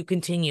how you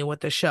continue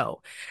with the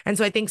show. And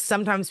so I think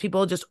sometimes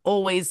people just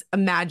always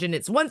imagine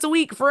it's once a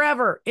week,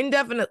 forever,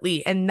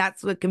 indefinitely. And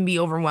that's what can be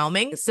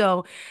overwhelming.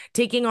 So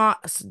taking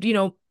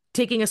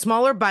a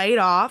smaller bite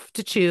off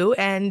to chew,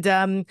 and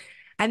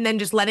then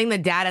just letting the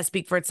data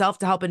speak for itself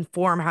to help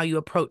inform how you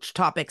approach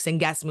topics and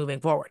guests moving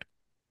forward.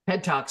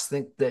 TED Talks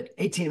think that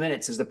 18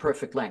 minutes is the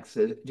perfect length.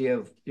 Do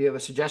you have a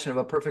suggestion of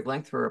a perfect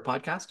length for a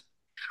podcast?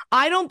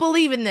 I don't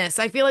believe in this.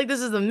 I feel like this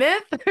is a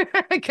myth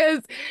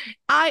because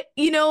a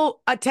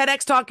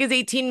TEDx talk is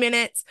 18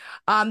 minutes.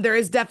 There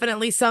is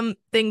definitely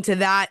something to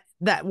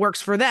that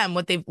works for them.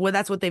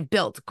 That's what they've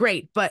built.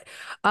 Great. But,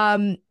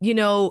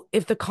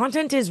 if the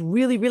content is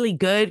really, really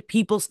good,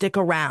 people stick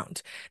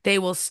around. They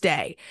will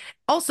stay.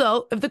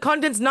 Also, if the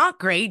content's not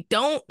great,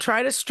 don't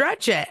try to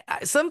stretch it.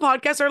 Some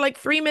podcasts are like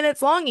 3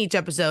 minutes long each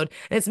episode,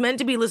 and it's meant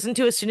to be listened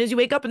to as soon as you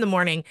wake up in the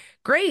morning.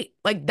 Great.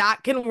 Like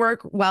that can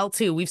work well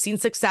too. We've seen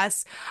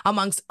success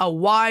amongst a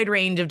wide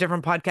range of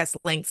different podcast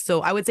lengths.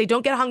 So I would say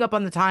don't get hung up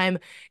on the time,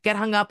 get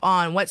hung up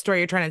on what story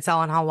you're trying to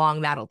tell and how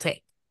long that'll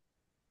take.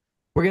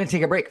 We're going to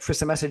take a break for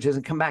some messages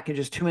and come back in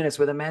just 2 minutes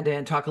with Amanda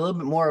and talk a little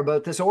bit more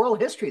about this oral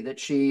history that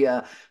she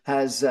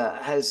has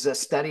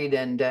studied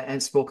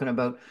and spoken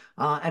about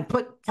and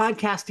put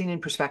podcasting in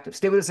perspective.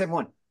 Stay with us,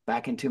 everyone.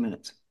 Back in 2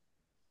 minutes.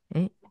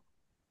 Mm-hmm.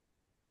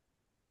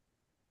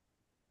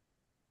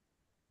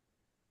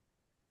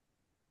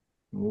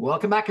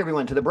 Welcome back,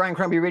 everyone, to the Brian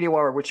Crombie Radio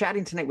Hour. We're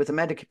chatting tonight with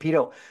Amanda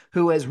Cupido,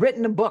 who has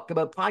written a book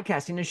about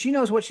podcasting, and she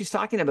knows what she's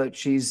talking about.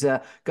 She's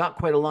got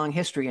quite a long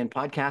history in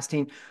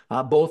podcasting,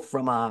 both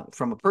from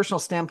a personal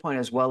standpoint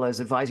as well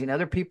as advising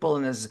other people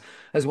and as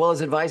well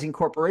as advising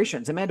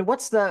corporations. Amanda,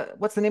 what's the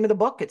name of the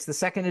book? It's the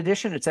second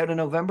edition. It's out in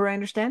November, I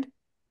understand.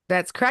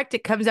 That's correct.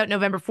 It comes out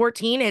November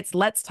 14. It's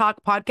Let's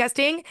Talk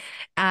Podcasting,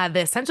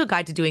 the essential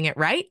guide to doing it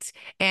right.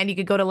 And you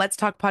could go to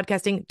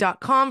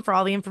letstalkpodcasting.com for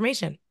all the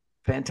information.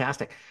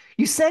 Fantastic.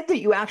 You said that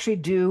you actually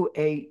do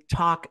a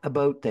talk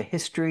about the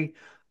history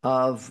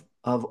of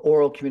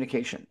oral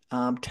communication.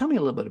 Tell me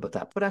a little bit about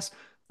that.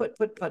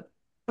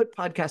 Put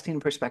podcasting in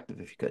perspective,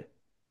 if you could.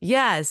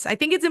 Yes, I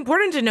think it's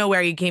important to know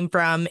where you came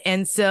from.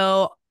 And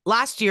so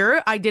last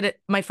year, I did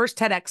my first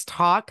TEDx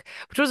talk,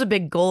 which was a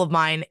big goal of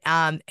mine.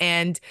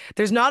 And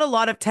there's not a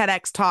lot of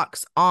TEDx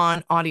talks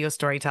on audio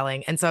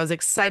storytelling. And so I was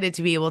excited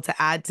to be able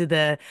to add to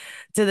the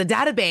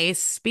database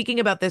speaking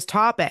about this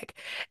topic.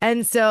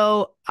 And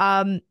so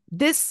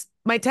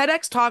my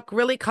TEDx talk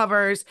really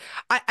covers,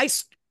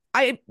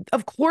 I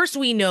of course,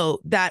 we know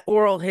that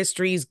oral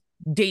histories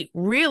date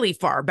really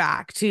far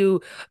back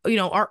to,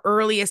 our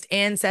earliest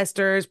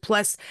ancestors,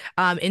 plus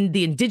in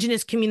the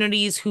indigenous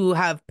communities who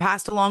have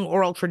passed along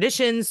oral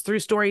traditions through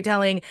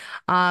storytelling.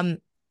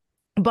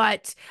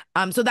 But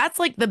so that's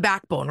like the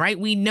backbone, right?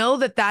 We know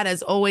that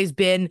has always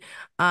been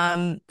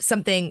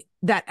something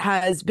that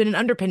has been an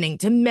underpinning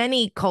to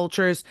many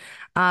cultures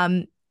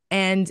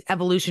and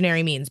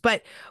evolutionary means.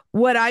 But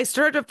what I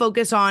started to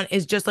focus on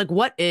is just like,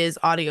 what is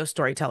audio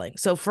storytelling?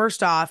 So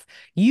first off,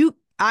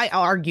 I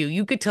argue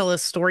you could tell a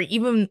story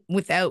even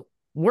without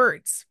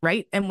words,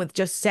 right? And with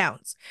just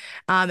sounds.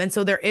 And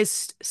so there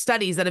is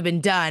studies that have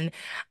been done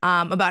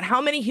about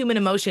how many human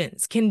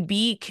emotions can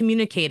be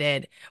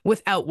communicated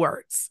without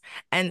words.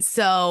 And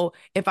so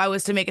if I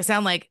was to make a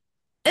sound like,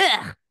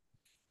 ugh,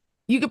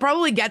 you could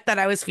probably get that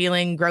I was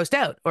feeling grossed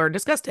out or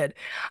disgusted.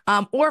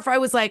 Or if I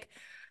was like,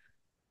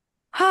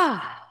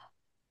 ah,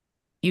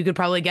 you could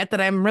probably get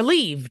that I'm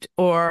relieved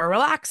or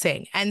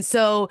relaxing. And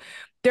so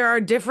there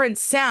are different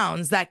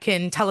sounds that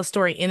can tell a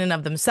story in and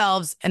of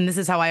themselves. And this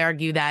is how I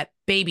argue that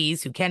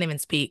babies who can't even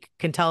speak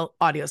can tell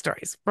audio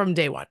stories from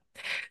day one.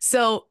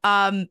 So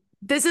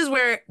this is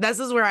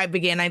where I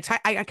began. I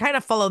kind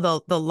of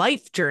follow the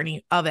life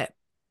journey of it.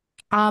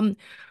 Um,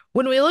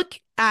 when we look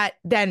at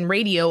then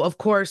radio, of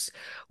course,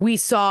 we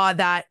saw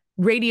that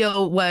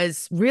radio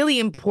was really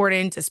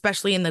important,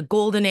 especially in the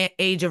golden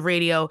age of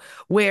radio,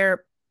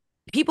 where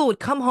people would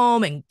come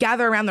home and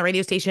gather around the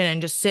radio station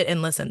and just sit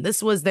and listen.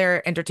 This was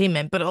their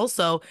entertainment, but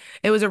also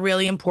it was a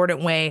really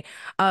important way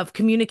of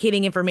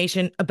communicating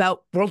information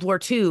about World War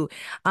II.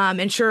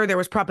 And sure, there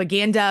was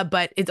propaganda,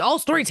 but it's all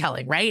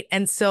storytelling, right?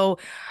 And so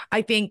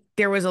I think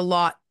there was a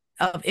lot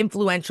of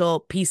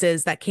influential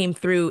pieces that came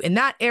through in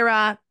that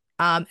era.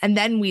 And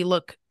then we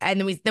look,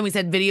 and then we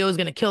said video is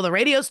going to kill the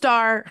radio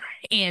star,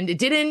 and it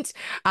didn't.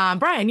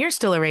 Brian, you're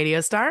still a radio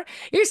star.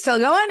 You're still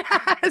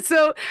going.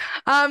 So,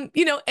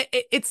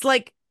 it's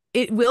like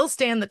it will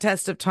stand the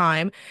test of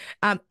time.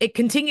 It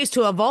continues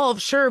to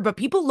evolve, sure, but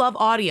people love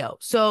audio.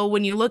 So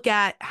when you look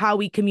at how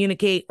we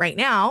communicate right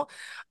now,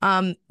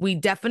 we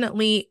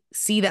definitely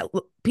see that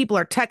people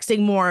are texting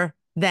more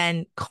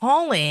than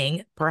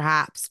calling,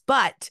 perhaps,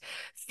 but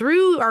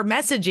through our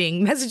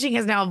messaging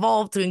has now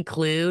evolved to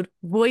include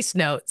voice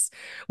notes,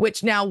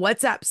 which now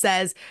WhatsApp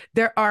says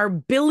there are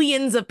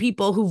billions of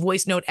people who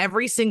voice note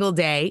every single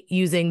day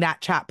using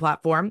that chat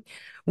platform.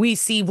 We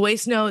see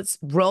voice notes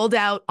rolled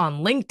out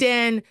on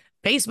LinkedIn,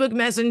 Facebook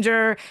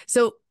Messenger.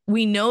 So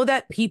we know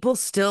that people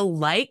still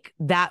like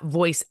that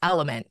voice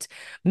element.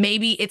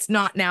 Maybe it's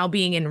not now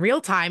being in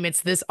real time.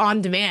 It's this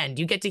on demand.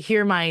 You get to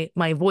hear my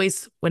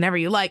voice whenever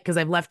you like because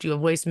I've left you a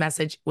voice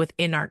message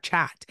within our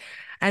chat.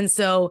 And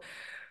so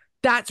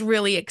that's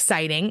really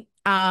exciting.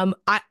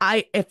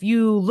 If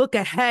you look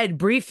ahead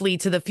briefly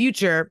to the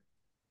future,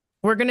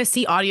 we're going to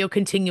see audio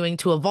continuing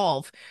to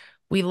evolve.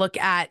 We look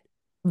at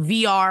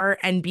VR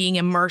and being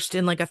immersed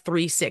in like a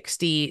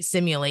 360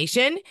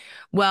 simulation.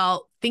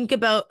 Well, think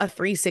about a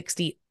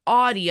 360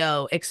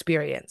 audio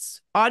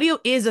experience. Audio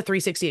is a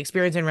 360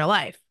 experience in real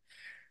life.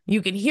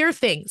 You can hear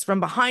things from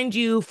behind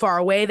you, far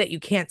away that you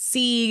can't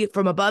see,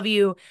 from above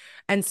you.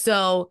 And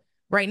so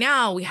right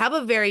now we have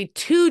a very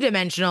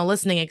two-dimensional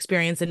listening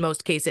experience in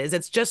most cases.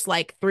 It's just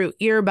like through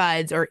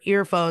earbuds or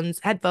earphones,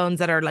 headphones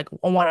that are like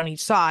one on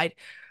each side.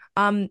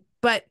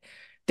 But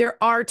there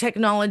are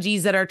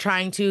technologies that are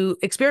trying to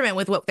experiment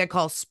with what they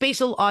call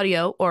spatial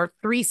audio or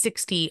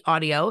 360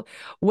 audio,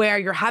 where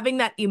you're having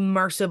that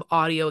immersive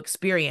audio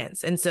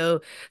experience. And so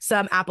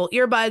some Apple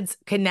earbuds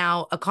can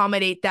now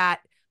accommodate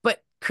that,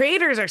 but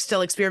creators are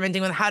still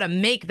experimenting with how to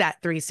make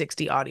that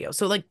 360 audio.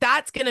 So like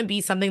that's going to be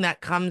something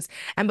that comes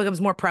and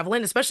becomes more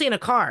prevalent, especially in a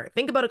car.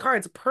 Think about a car.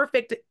 It's a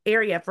perfect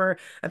area for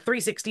a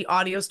 360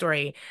 audio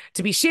story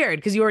to be shared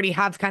because you already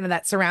have kind of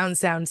that surround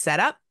sound set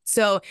up.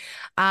 So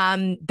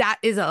that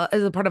is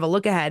a part of a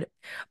look ahead.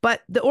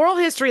 But the oral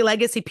history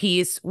legacy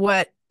piece,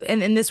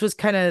 and this was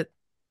kind of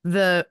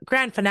the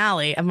grand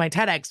finale of my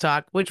TEDx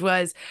talk, which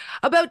was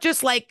about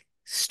just like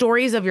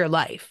stories of your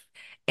life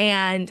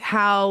and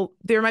how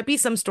there might be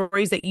some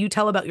stories that you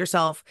tell about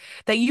yourself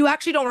that you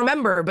actually don't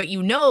remember, but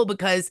you know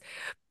because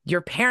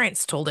your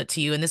parents told it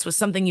to you and this was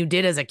something you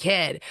did as a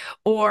kid,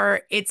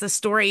 or it's a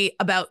story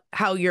about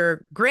how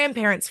your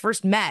grandparents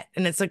first met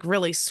and it's like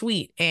really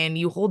sweet and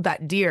you hold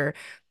that dear.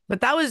 But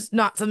that was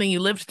not something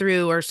you lived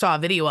through or saw a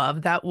video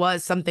of. That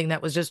was something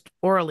that was just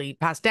orally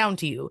passed down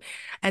to you.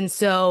 And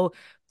so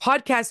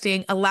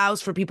podcasting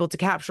allows for people to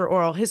capture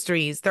oral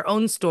histories, their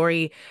own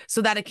story,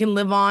 so that it can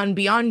live on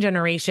beyond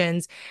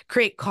generations,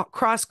 create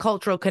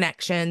cross-cultural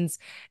connections,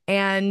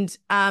 and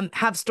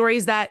have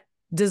stories that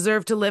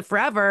deserve to live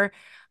forever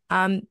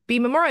be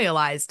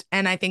memorialized.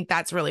 And I think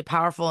that's really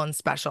powerful and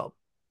special.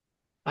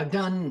 I've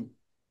done,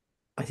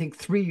 I think,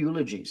 3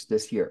 eulogies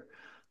this year.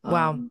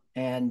 Wow.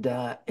 And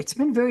it's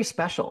been very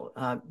special,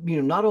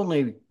 not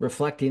only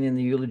reflecting in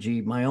the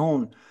eulogy my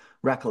own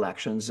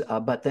recollections,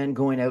 but then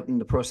going out in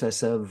the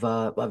process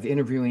of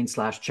interviewing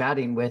 /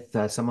 chatting with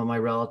some of my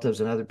relatives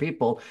and other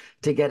people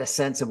to get a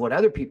sense of what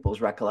other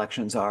people's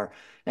recollections are,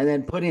 and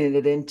then putting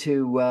it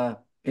into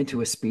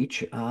a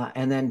speech.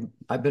 And then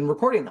I've been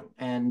recording them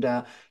and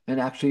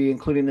actually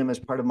including them as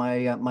part of my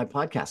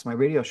podcast, my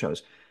radio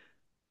shows.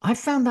 I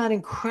found that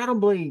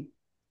incredibly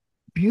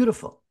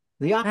beautiful.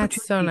 The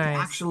That's so opportunity to nice.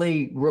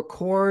 actually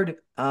record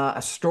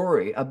a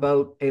story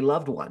about a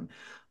loved one.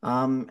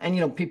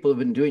 And people have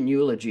been doing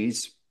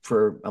eulogies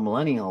for a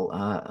millennial,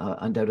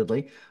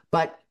 undoubtedly.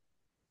 But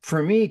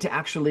for me to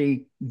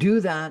actually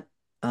do that,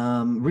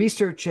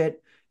 research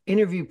it,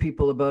 interview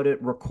people about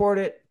it, record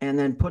it, and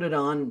then put it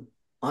on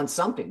on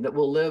something that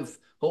will live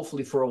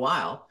hopefully for a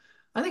while,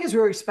 I think is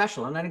very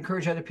special. And I'd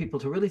encourage other people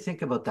to really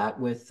think about that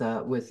with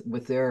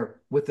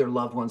their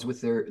loved ones,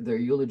 with their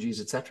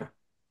eulogies, etc.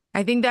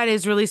 I think that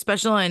is really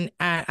special. And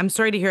I'm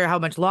sorry to hear how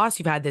much loss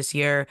you've had this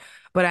year,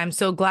 but I'm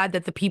so glad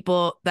that the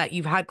people that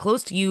you've had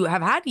close to you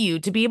have had you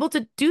to be able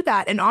to do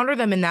that and honor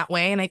them in that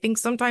way. And I think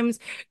sometimes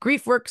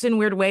grief works in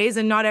weird ways,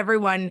 and not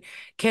everyone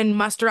can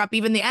muster up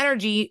even the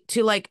energy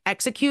to like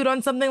execute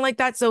on something like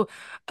that. So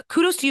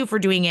kudos to you for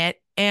doing it.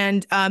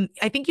 And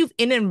I think you've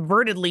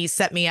inadvertently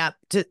set me up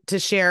to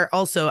share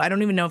also. I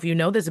don't even know if you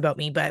know this about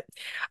me, but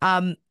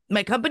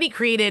my company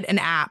created an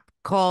app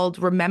called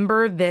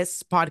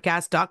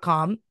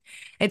rememberthispodcast.com.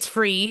 It's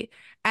free,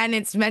 and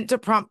it's meant to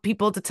prompt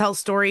people to tell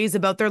stories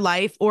about their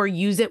life or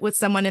use it with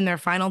someone in their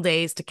final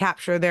days to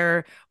capture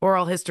their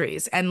oral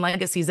histories and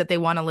legacies that they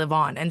want to live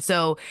on. And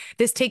so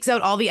this takes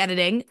out all the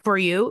editing for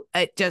you.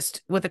 It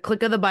just, with a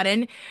click of the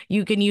button,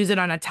 you can use it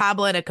on a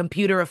tablet, a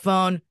computer, a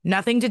phone,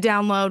 nothing to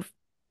download.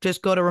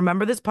 Just go to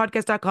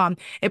rememberthispodcast.com.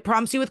 It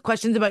prompts you with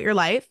questions about your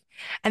life,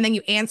 and then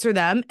you answer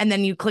them, and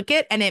then you click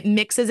it, and it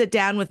mixes it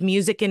down with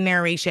music and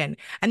narration.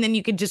 And then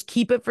you can just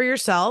keep it for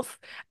yourself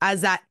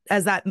as that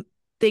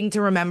thing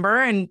to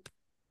remember and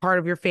part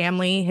of your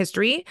family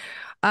history.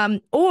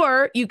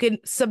 Or you can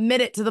submit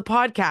it to the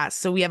podcast.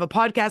 So we have a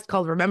podcast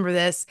called Remember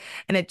This,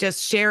 and it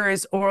just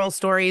shares oral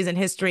stories and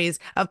histories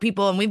of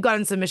people. And we've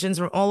gotten submissions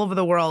from all over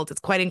the world. It's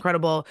quite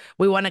incredible.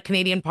 We won a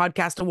Canadian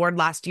Podcast Award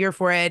last year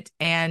for it.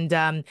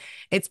 And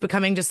it's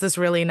becoming just this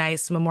really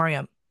nice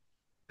memoriam.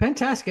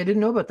 Fantastic. I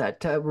didn't know about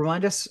that.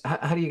 Remind us,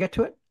 how do you get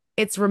to it?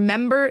 It's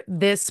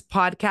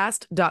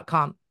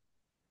rememberthispodcast.com.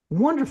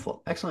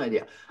 Wonderful. Excellent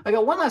idea. I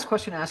got one last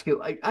question to ask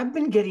you. I've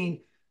been getting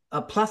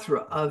a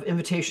plethora of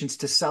invitations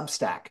to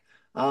Substack.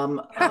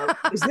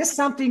 Is this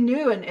something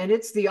new? And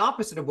it's the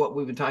opposite of what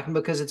we've been talking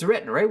about because it's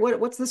written, right?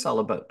 What's this all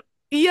about?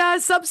 Yeah,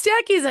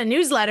 Substack is a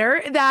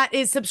newsletter that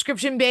is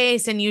subscription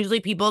based, and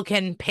usually people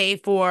can pay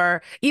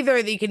for either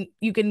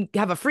you can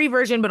have a free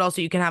version, but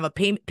also you can have a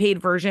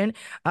paid version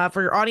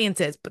for your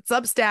audiences. But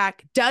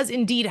Substack does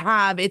indeed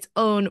have its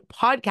own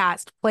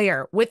podcast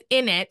player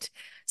within it,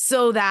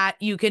 so that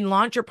you can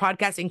launch your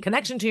podcast in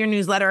connection to your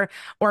newsletter,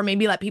 or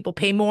maybe let people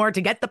pay more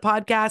to get the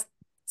podcast.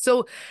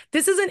 So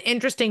this is an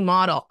interesting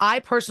model. I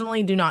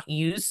personally do not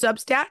use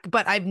Substack,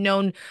 but I've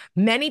known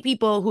many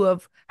people who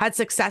have had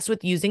success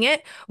with using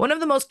it. One of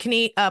the most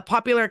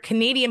popular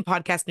Canadian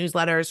podcast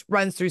newsletters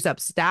runs through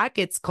Substack.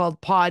 It's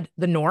called Pod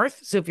the North.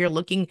 So if you're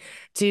looking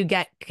to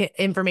get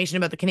information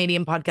about the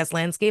Canadian podcast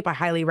landscape, I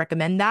highly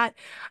recommend that.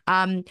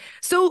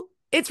 So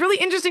it's really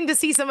interesting to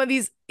see some of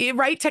these,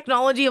 right,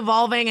 technology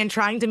evolving and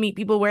trying to meet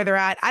people where they're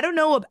at. I don't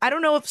know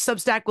if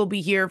Substack will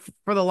be here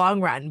for the long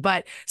run,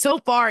 but so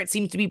far it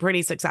seems to be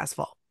pretty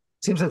successful.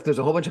 Seems like there's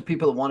a whole bunch of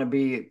people that want to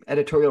be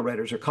editorial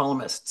writers or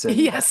columnists, and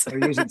yes,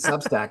 they're using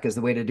Substack as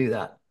the way to do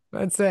that.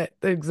 That's it.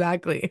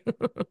 Exactly.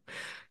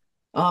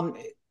 Where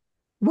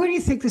do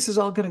you think this is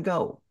all going to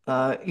go?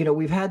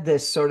 We've had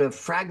this sort of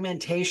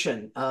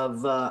fragmentation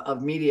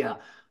of media.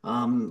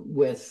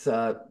 Started,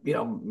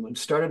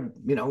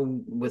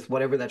 with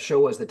whatever that show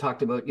was that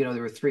talked about,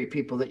 there were three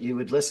people that you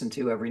would listen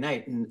to every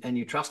night and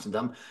you trusted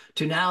them,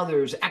 to now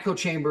there's echo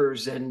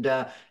chambers and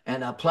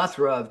a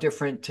plethora of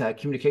different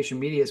communication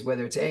medias,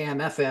 whether it's AM,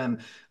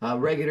 FM,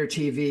 regular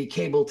TV,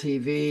 cable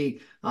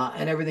TV,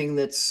 and everything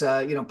that's,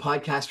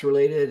 podcast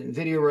related and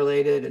video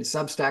related and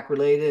Substack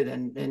related.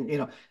 And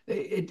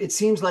it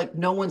seems like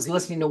no one's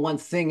listening to one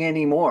thing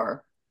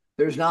anymore.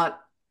 There's not,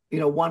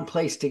 one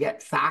place to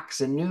get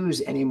facts and news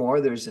anymore.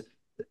 There's,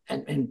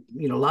 and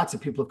lots of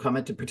people have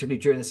commented,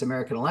 particularly during this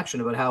American election,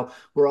 about how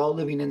we're all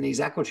living in these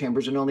echo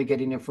chambers and only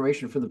getting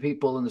information from the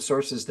people and the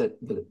sources that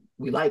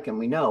we like and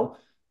we know.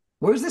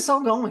 Where's this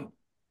all going?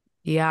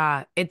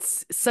 Yeah,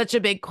 it's such a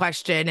big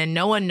question, and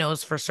no one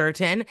knows for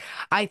certain.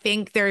 I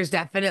think there's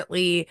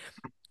definitely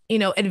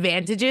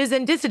advantages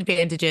and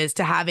disadvantages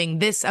to having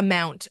this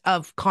amount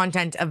of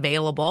content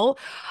available.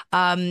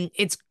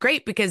 It's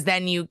great because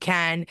then you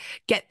can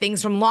get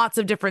things from lots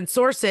of different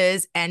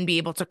sources and be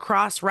able to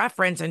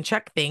cross-reference and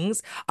check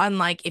things.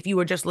 Unlike if you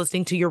were just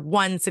listening to your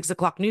one 6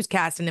 o'clock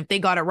newscast, and if they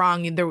got it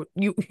wrong,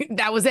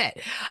 that was it.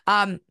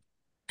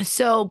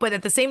 But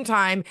at the same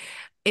time,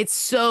 it's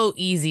so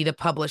easy to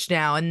publish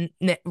now. And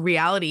the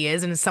reality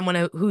is, and as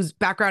someone whose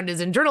background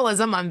is in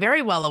journalism, I'm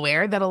very well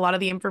aware that a lot of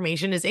the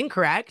information is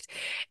incorrect.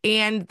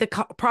 And the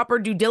proper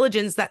due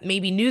diligence that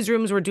maybe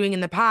newsrooms were doing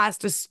in the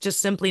past is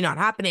just simply not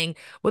happening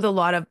with a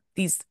lot of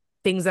these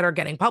things that are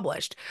getting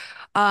published.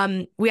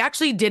 We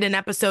actually did an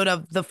episode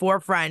of The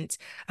Forefront,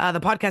 the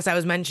podcast I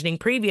was mentioning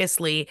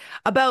previously,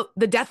 about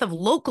the death of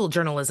local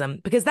journalism,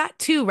 because that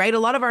too, right? A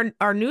lot of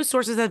our news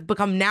sources have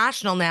become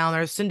national now.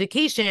 There's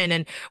syndication,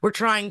 and we're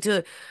trying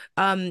to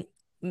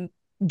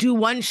do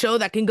one show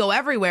that can go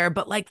everywhere.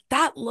 But like,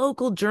 that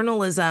local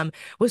journalism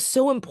was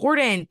so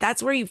important.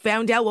 That's where you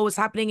found out what was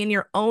happening in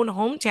your own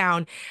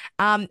hometown.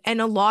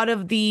 And a lot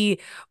of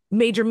the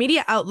major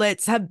media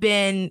outlets have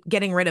been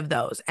getting rid of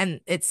those.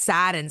 And it's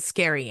sad and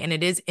scary. And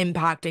it is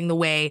impacting the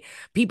way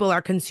people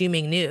are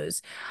consuming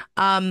news.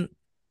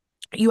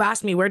 you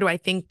asked me where do I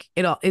think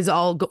it all is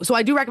all go. So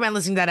I do recommend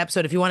listening to that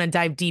episode if you want to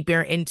dive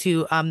deeper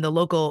into the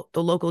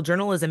local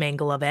journalism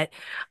angle of it.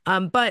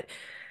 But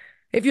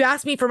if you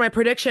ask me for my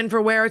prediction for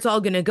where it's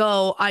all going to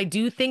go, I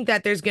do think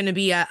that there's going to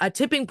be a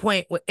tipping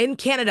point in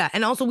Canada.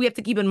 And also, we have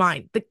to keep in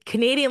mind the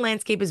Canadian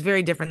landscape is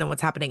very different than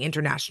what's happening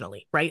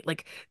internationally, right?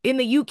 Like in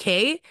the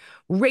UK,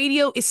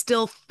 radio is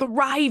still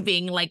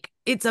thriving. Like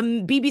it's a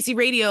BBC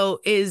radio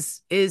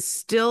is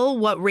still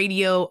what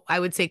radio, I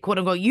would say, quote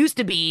unquote, used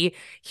to be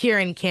here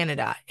in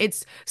Canada.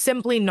 It's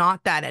simply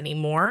not that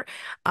anymore.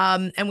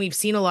 And we've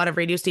seen a lot of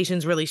radio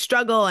stations really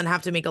struggle and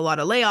have to make a lot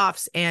of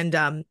layoffs.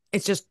 And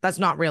it's just that's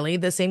not really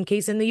the same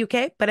case in the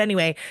UK. But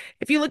anyway,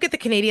 if you look at the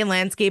Canadian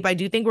landscape, I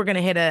do think we're going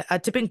to hit a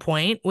tipping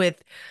point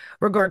with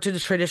regard to the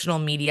traditional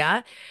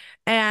media.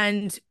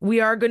 And we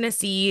are going to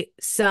see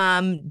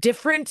some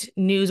different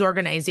news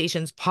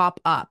organizations pop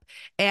up.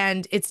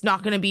 And it's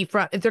not going to be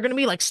they're going to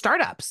be like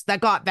startups that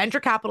got venture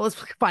capitalist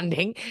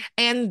funding.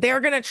 And they're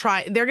going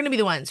to be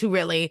the ones who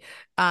really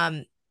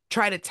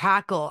try to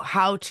tackle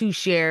how to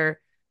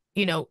share,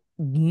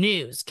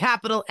 news,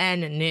 capital N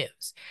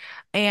news.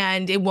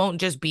 And it won't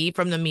just be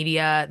from the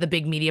media, the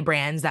big media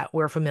brands that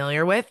we're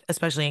familiar with,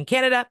 especially in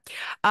Canada.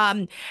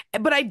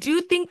 But I do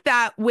think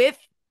that with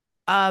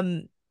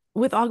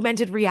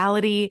augmented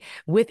reality,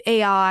 with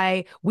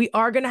AI, we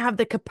are going to have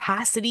the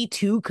capacity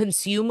to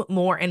consume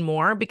more and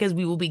more because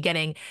we will be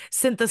getting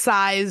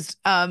synthesized,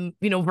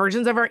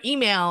 versions of our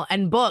email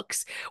and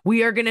books.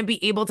 We are going to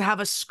be able to have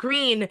a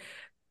screen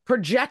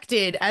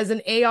projected as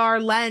an AR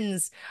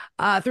lens,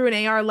 through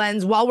an AR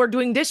lens while we're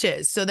doing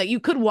dishes so that you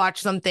could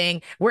watch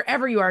something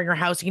wherever you are in your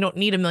house. You don't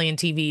need a million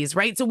TVs,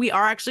 right? So we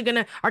are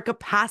actually our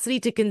capacity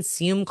to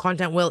consume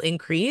content will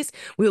increase.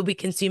 We will be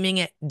consuming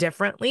it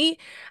differently.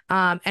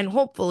 And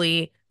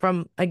hopefully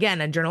from,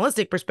 again, a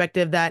journalistic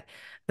perspective that,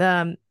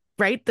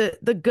 right, the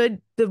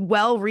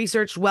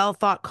well-researched,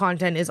 well-thought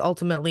content is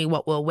ultimately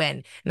what will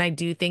win. And I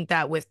do think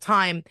that with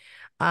time,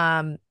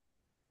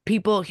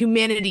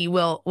 humanity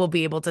will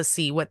be able to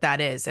see what that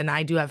is. And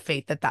I do have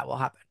faith that that will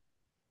happen.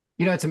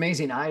 It's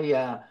amazing.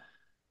 I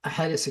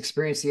had this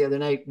experience the other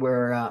night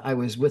where I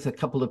was with a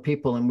couple of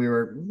people and we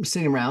were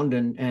sitting around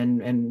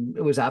and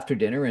it was after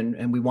dinner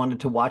and we wanted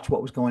to watch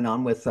what was going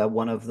on with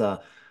one of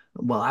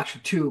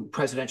actually two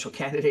presidential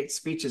candidate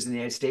speeches in the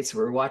United States.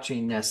 We were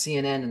watching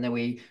CNN and then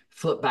we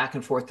flipped back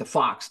and forth to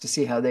Fox to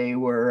see how they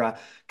were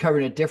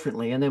covering it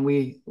differently. And then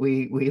we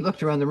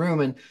looked around the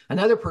room and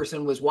another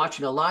person was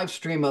watching a live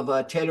stream of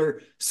a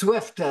Taylor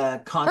Swift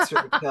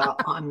concert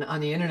on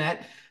the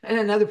internet. And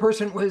another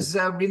person was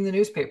reading the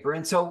newspaper.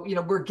 And so,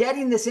 we're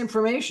getting this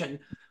information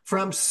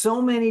from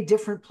so many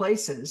different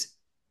places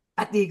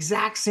at the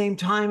exact same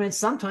time and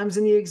sometimes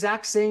in the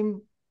exact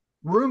same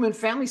room and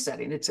family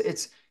setting.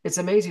 It's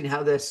amazing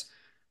how this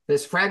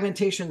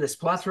fragmentation, this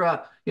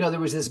plethora, there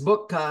was this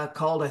book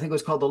called, I think it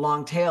was called The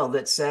Long Tail,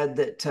 that said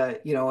that,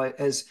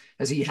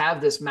 as you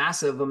have this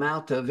massive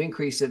amount of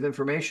increase of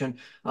information,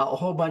 a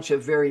whole bunch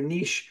of very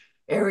niche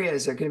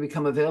areas are going to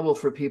become available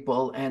for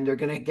people and they're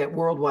going to get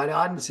worldwide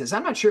audiences.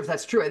 I'm not sure if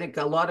that's true. I think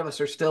a lot of us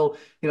are still,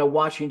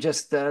 watching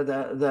just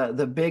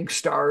the big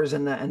stars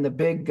and the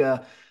big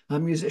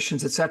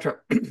musicians, etc.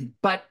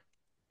 But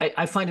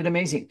I find it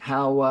amazing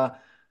how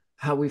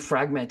we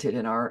fragmented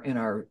in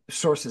our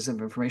sources of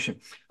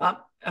information.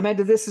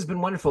 Amanda, this has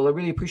been wonderful. I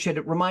really appreciate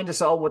it. Remind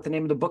us all what the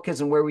name of the book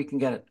is and where we can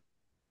get it.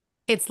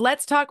 It's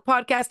Let's Talk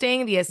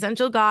Podcasting, the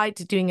essential guide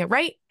to doing it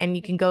right. And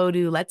you can go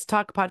to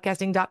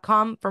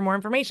letstalkpodcasting.com for more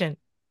information.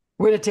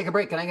 We're going to take a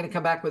break and I'm going to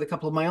come back with a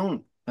couple of my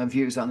own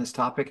views on this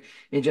topic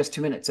in just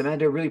 2 minutes.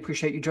 Amanda, I really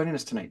appreciate you joining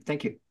us tonight.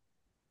 Thank you.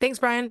 Thanks,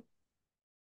 Brian.